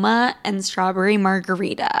Paloma and strawberry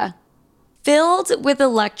margarita. Filled with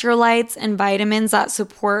electrolytes and vitamins that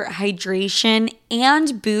support hydration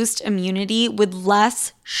and boost immunity with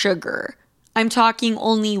less sugar. I'm talking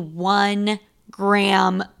only 1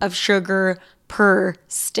 gram of sugar per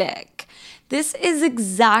stick. This is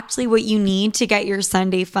exactly what you need to get your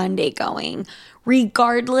Sunday fun day going,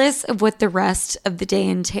 regardless of what the rest of the day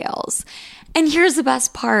entails. And here's the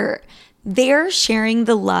best part. They're sharing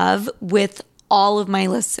the love with all of my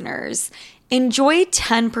listeners. Enjoy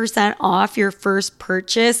 10% off your first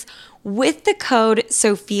purchase with the code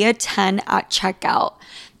SOFIA10 at checkout.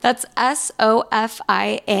 That's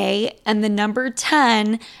SOFIA and the number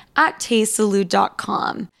 10 at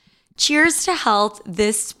tastesalud.com. Cheers to health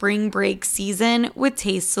this spring break season with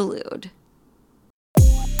Taste Salud.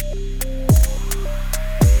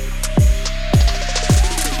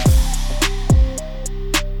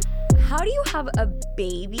 How do you have a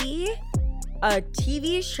baby, a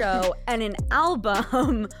TV show, and an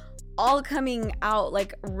album all coming out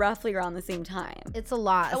like roughly around the same time? It's a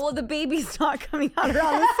lot. Well, the baby's not coming out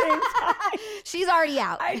around the same time. She's already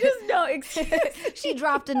out. I just know. She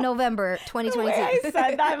dropped in November 2022. The way I said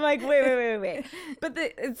that, I'm like, wait. But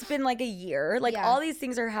it's been like a year. Like all these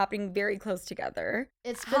things are happening very close together.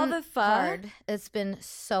 It's been hard. It's been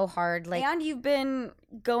so hard. Like, and you've been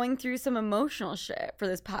going through some emotional shit for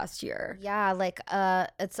this past year. Yeah, like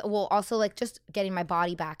also like just getting my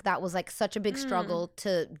body back. That was like such a big struggle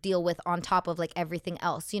to deal with on top of like everything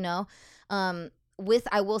else, you know.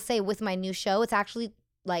 I will say with my new show, it's actually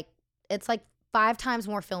like 5 times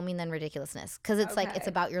more filming than Ridiculousness, because it's like it's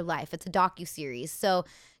about your life. It's a docuseries. So,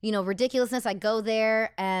 you know, Ridiculousness, I go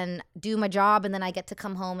there and do my job, and then I get to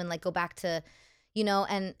come home and like go back to, you know,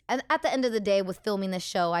 and at the end of the day with filming this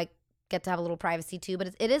show, I get to have a little privacy too,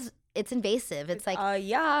 but it's invasive. It's like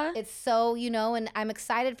it's so, you know, and I'm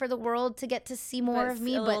excited for the world to get to see more of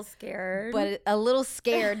me, but a little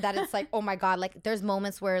scared that it's like, oh my God, like there's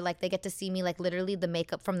moments where like they get to see me like literally the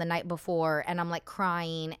makeup from the night before, and I'm like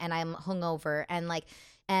crying and I'm hungover, and like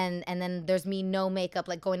and then there's me no makeup,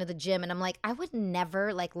 like going to the gym, and I'm like, I would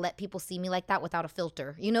never like let people see me like that without a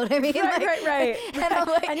filter, you know what I mean? Right. And I'm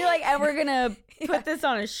like, and you're like, and we're gonna put this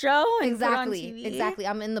on a show and put it on TV? Exactly.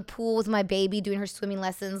 I'm in the pool with my baby doing her swimming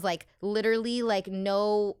lessons, like literally like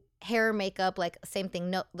no hair, makeup, like same thing,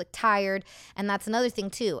 no, like tired. And that's another thing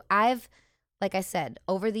too. I've like I said,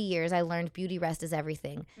 over the years, I learned beauty rest is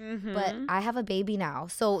everything. But I have a baby now.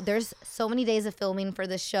 So there's so many days of filming for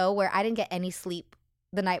this show where I didn't get any sleep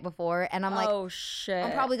the night before. And I'm like, oh shit.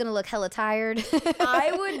 I'm probably going to look hella tired.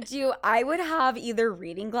 I would have either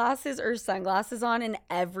reading glasses or sunglasses on in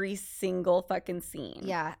every single fucking scene.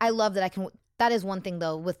 Yeah. I love that I can. That is one thing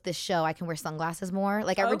though with this show. I can wear sunglasses more.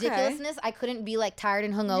 Like at Ridiculousness, I couldn't be like tired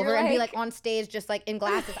and hungover and be like on stage just like in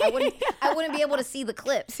glasses. I wouldn't be able to see the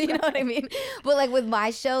clips. You know what I mean? But like with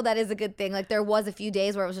my show, that is a good thing. Like there was a few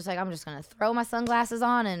days where it was just like I'm just gonna throw my sunglasses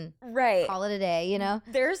on and call it a day. You know?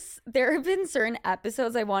 There have been certain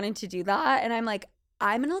episodes I wanted to do that, and I'm like,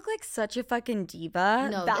 I'm gonna look like such a fucking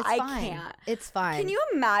diva that I can't. It's fine. Can you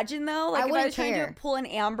imagine though? Like if I was trying to pull an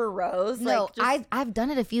Amber Rose. No, like, I've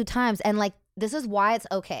done it a few times, and like this is why it's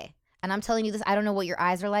okay. And I'm telling you this, I don't know what your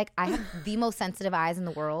eyes are like. I have the most sensitive eyes in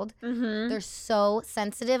the world. They're so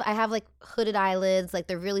sensitive. I have like hooded eyelids, like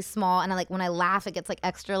they're really small, and I like when I laugh, it gets like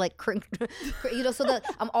extra like you know. So that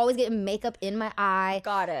I'm always getting makeup in my eye.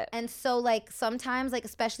 Got it. And so like sometimes, like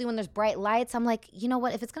especially when there's bright lights, I'm like, you know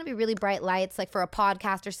what? If it's gonna be really bright lights, like for a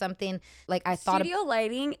podcast or something, like I thought studio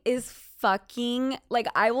lighting is fucking like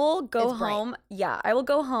I will go home. Yeah, I will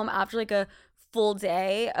go home after like a full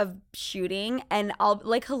day of shooting and I'll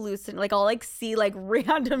like hallucinate, like I'll like see like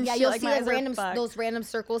random shit. You'll like see like those random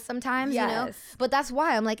circles sometimes, you know? But that's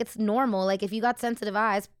why I'm like, it's normal. Like if you got sensitive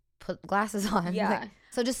eyes, put glasses on. Yeah. Like,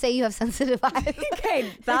 so just say you have sensitive eyes.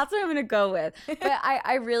 Okay, that's what I'm gonna go with. But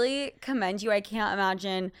I really commend you. I can't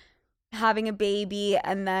imagine having a baby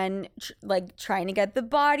and then like trying to get the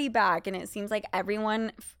body back, and it seems like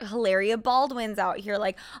everyone, Hilaria Baldwin's out here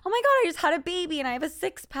like, oh my god, I just had a baby and I have a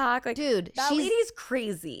 6-pack. Like, dude, that lady's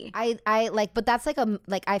crazy. I like, but that's like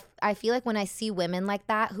I feel like when I see women like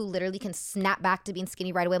that who literally can snap back to being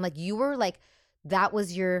skinny right away, I'm like, you were like, that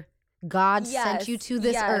was your God sent you to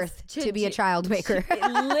this earth to be a child maker.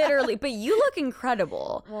 Literally, but you look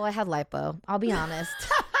incredible. Well, I had lipo. I'll be honest.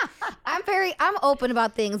 I'm open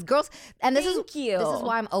about things, girls, and this is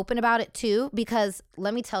why I'm open about it too, because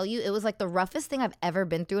let me tell you, it was like the roughest thing I've ever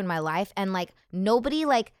been through in my life, and like nobody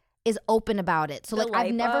like is open about it. So like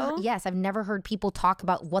I've never heard people talk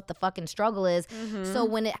about what the fucking struggle is. So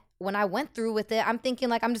when I went through with it, I'm thinking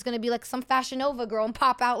like I'm just gonna be like some Fashion Nova girl and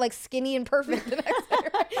pop out like skinny and perfect the next day,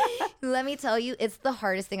 right? Let me tell you, it's the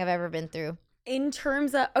hardest thing I've ever been through. In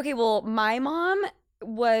terms of, okay, well, my mom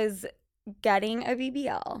was getting a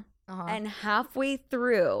BBL. And halfway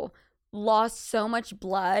through lost so much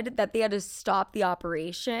blood that they had to stop the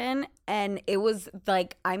operation, and it was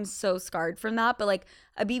like, I'm so scarred from that. But like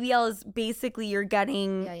a BBL is basically you're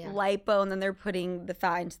getting lipo and then they're putting the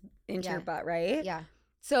fat into your butt, right? Yeah.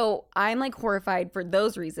 So I'm like horrified for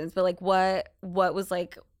those reasons, but like what was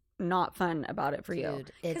like not fun about it for you?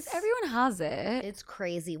 Because everyone has it. It's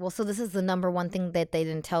crazy. Well, so this is the number one thing that they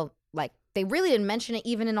didn't tell, like they really didn't mention it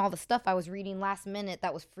even in all the stuff I was reading last minute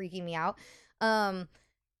that was freaking me out.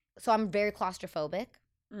 So I'm very claustrophobic.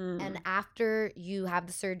 And after you have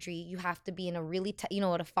the surgery, you have to be in a really tight, you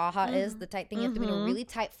know what a faja is, the tight thing? You have to be in a really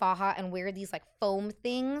tight faja and wear these like foam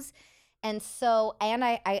things. And so, and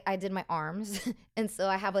I did my arms. And so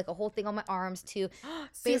I have like a whole thing on my arms too.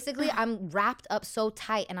 Basically, I'm wrapped up so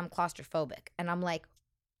tight and I'm claustrophobic. And I'm like,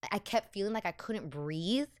 I kept feeling like I couldn't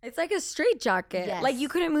breathe. It's like a straitjacket. Yes. Like you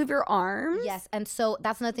couldn't move your arms. Yes. And so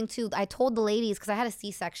that's another thing too. I told the ladies, because I had a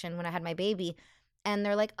C-section when I had my baby. And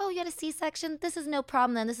they're like, oh, you had a C-section? This is no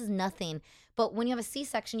problem then. This is nothing. But when you have a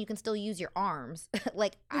C-section, you can still use your arms.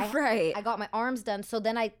 Like I got my arms done. So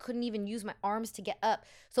then I couldn't even use my arms to get up.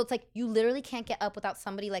 So it's like you literally can't get up without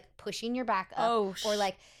somebody like pushing your back up. Or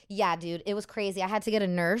like, yeah, dude, it was crazy. I had to get a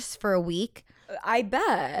nurse for a week. I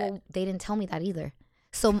bet. Well, they didn't tell me that either.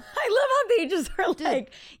 So I love how they just are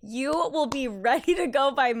like, you will be ready to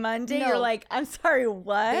go by Monday. You're like, I'm sorry,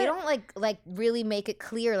 what? They don't like really make it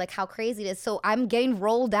clear like how crazy it is. So I'm getting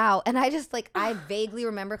rolled out, and I just like I vaguely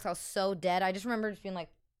remember because I was so dead. I just remember just being like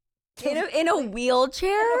in a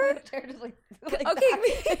wheelchair. Just like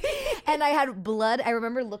okay. And I had blood. I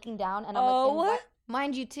remember looking down, and I'm like,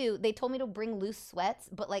 mind you, too, they told me to bring loose sweats,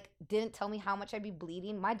 but like didn't tell me how much I'd be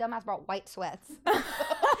bleeding. My dumbass brought white sweats.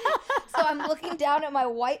 So I'm looking down at my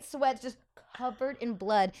white sweats just covered in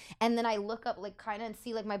blood. And then I look up like kind of and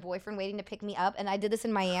see like my boyfriend waiting to pick me up. And I did this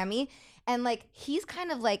in Miami. And like he's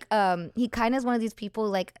kind of like he kind of is one of these people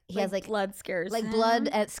like he has like blood scares like him.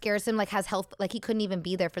 Blood scares him, like has health, like he couldn't even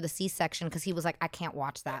be there for the C-section because he was like, I can't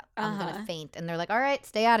watch that. I'm gonna faint. And they're like, all right,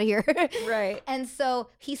 stay out of here. Right. And so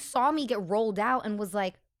he saw me get rolled out and was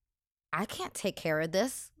like, I can't take care of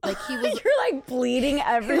this. Like he was You're like bleeding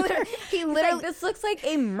everywhere. he literally Like, this looks like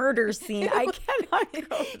a murder scene. I cannot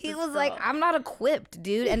go with he this was girl. like, I'm not equipped,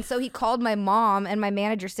 dude. And so he called my mom and my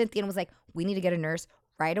manager Cynthia and was like, we need to get a nurse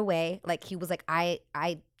right away. Like he was like, I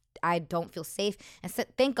don't feel safe. And so,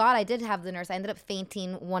 thank God I did have the nurse. I ended up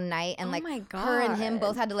fainting one night and like my her and him God.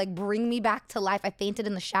 both had to like bring me back to life. I fainted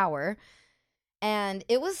in the shower. And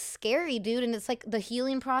it was scary, dude. And it's like the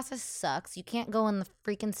healing process sucks. You can't go in the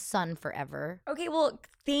freaking sun forever. Okay, well,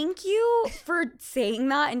 thank you for saying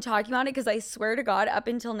that and talking about it, because I swear to God, up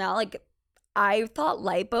until now, like, I thought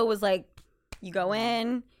lipo was like, you go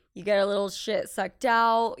in, you get a little shit sucked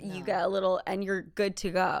out, you get a little, and you're good to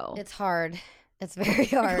go. It's hard. It's very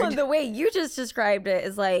hard. The way you just described it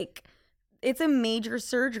is like, it's a major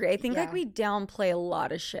surgery. I think like Yeah. we downplay a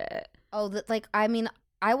lot of shit. Oh, like, I mean,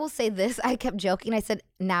 I will say this. I kept joking. I said,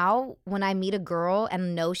 now when I meet a girl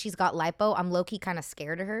and know she's got lipo, I'm low-key kind of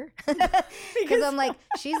scared of her. Because I'm like,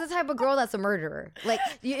 she's the type of girl that's a murderer. Like,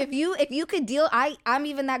 if you could deal, I'm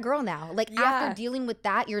even that girl now. Like, Yeah. after dealing with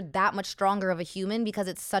that, you're that much stronger of a human because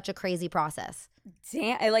it's such a crazy process.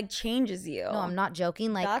 Damn, it like changes you. No, I'm not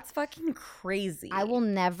joking. Like, That's fucking crazy. I will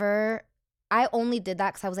never. I only did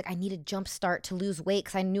that because I was like, I need a jump start to lose weight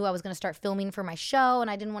because I knew I was going to start filming for my show and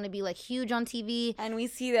I didn't want to be like huge on TV. And we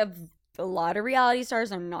see that a lot of reality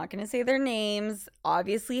stars, I'm not going to say their names,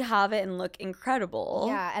 obviously have it and look incredible.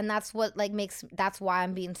 Yeah, and that's what like that's why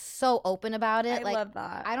I'm being so open about it. I Like, love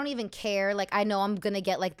that. I don't even care. Like, I know I'm gonna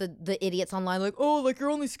get like the idiots online, like, oh, like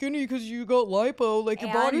you're only skinny because you got lipo, like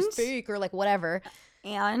your body's And- fake or like whatever.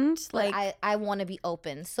 And Like, like, I want to be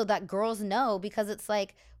open so that girls know, because it's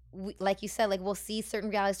like, like you said, like we'll see certain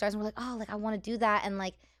reality stars and we're like, oh, like I want to do that, and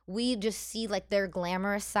like we just see like their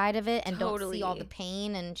glamorous side of it and don't see all Totally. the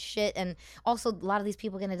pain and shit. And also, a lot of these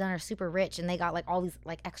people getting it done are super rich and they got like all these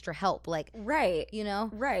like extra help, like, right. you know.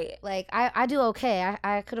 Right. Like I do okay.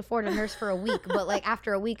 I could afford a nurse for a week, but like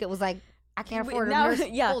after a week, it was like I can't afford a Now- nurse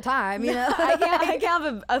yeah. full time. You know, I can't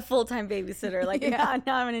have a full-time babysitter. Like, Yeah.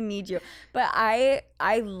 now I'm gonna need you. But I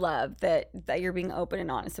love that you're being open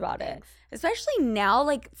and honest about it. Especially now,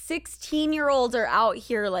 like 16-year-olds are out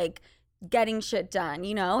here like getting shit done.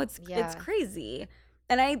 You know, it's Yeah. crazy.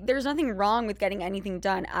 And there's nothing wrong with getting anything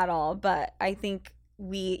done at all. But I think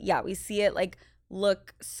we see it like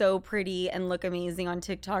look so pretty and look amazing on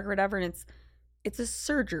TikTok or whatever, and it's a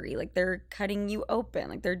surgery. Like, they're cutting you open.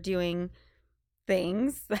 Like, they're doing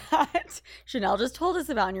things that Chanel just told us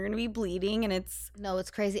about, and you're gonna be bleeding, and it's no, it's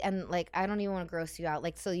crazy, and like I don't even want to gross you out.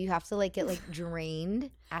 Like, so you have to like get like drained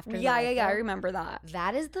after. yeah. I lipo. remember that.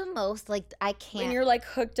 That is the most like I When can't. you're like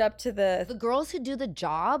hooked up to The the girls who do the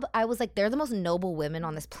job, I was like, they're the most noble women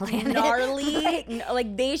on this planet. gnarly, Like,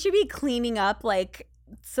 like they should be cleaning up like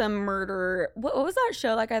some murder. What was that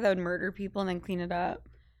show? That guy that would murder people and then clean it up.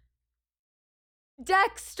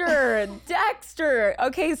 Dexter.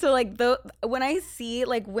 Okay, so like when I see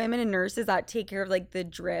like women and nurses that take care of like the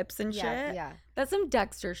drips and shit, yeah. that's some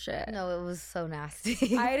Dexter shit. No, it was so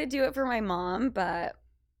nasty. I had to do it for my mom, but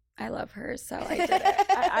I love her, so I did it.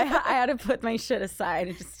 I had to put my shit aside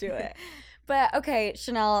and just do it. But okay,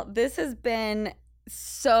 Chanel, this has been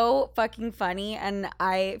so fucking funny, and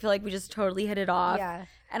I feel like we just totally hit it off. Yeah.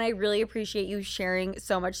 And I really appreciate you sharing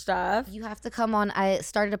so much stuff. You have to come on. I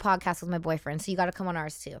started a podcast with my boyfriend, so you got to come on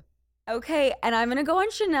ours too. Okay, and I'm gonna go on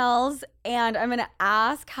Chanel's, and I'm gonna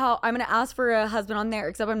ask for a husband on there,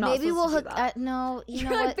 except I'm not. Maybe we'll supposed to hook. do that. No, you You're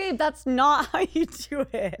know like, what? babe, that's not how you do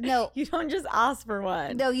it. No. You don't just ask for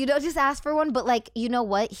one. No, you don't just ask for one, but like, you know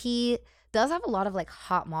what? He does have a lot of like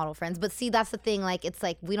hot model friends, but see, that's the thing. Like, it's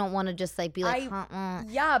like we don't want to just like be like,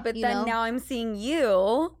 Yeah, but You then know? now I'm seeing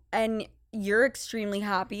you, and you're extremely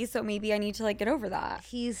happy, so maybe I need to like get over that.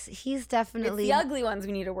 He's It's definitely the ugly ones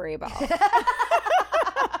we need to worry about.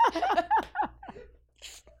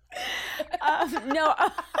 No.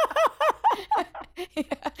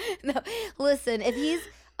 No, listen, if he's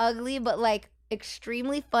ugly but like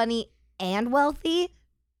extremely funny and wealthy,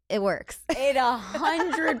 it works.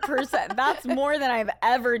 100%. That's more than I've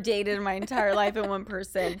ever dated in my entire life in one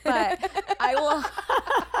person. But I will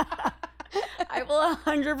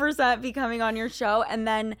 100% be coming on your show. And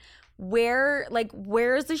then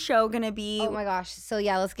where's the show gonna be? Oh my gosh. So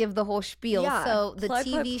yeah, let's give the whole spiel. Yeah. So the Plug,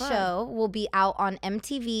 plug, TV plug. show will be out on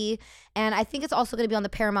MTV, and I think it's also going to be on the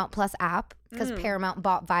Paramount Plus app because Paramount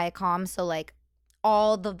bought Viacom. So like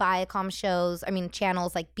all the Viacom shows,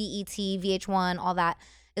 channels like BET, VH1, all that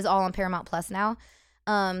is all on Paramount Plus now.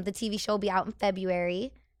 The TV show will be out in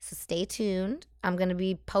February, so stay tuned. I'm going to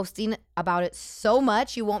be posting about it so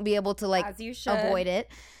much you won't be able to like As you should. avoid it.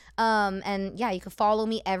 And yeah, you can follow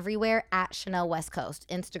me everywhere at Chanel West Coast.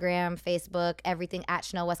 Instagram, Facebook, everything at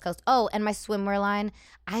Chanel West Coast. Oh, and my swimwear line.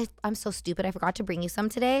 I'm so stupid. I forgot to bring you some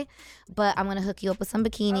today, but I'm gonna hook you up with some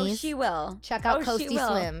bikinis. Oh, she will. Check out Coasty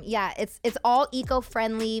Swim. Yeah, it's all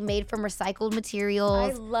eco-friendly, made from recycled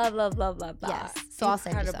materials. I love that. Yes. So I'll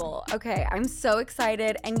send you some. Okay, I'm so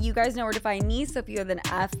excited. And you guys know where to find me. Sophia with an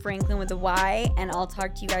F, Franklin with a Y. And I'll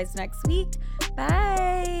talk to you guys next week.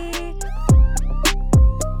 Bye.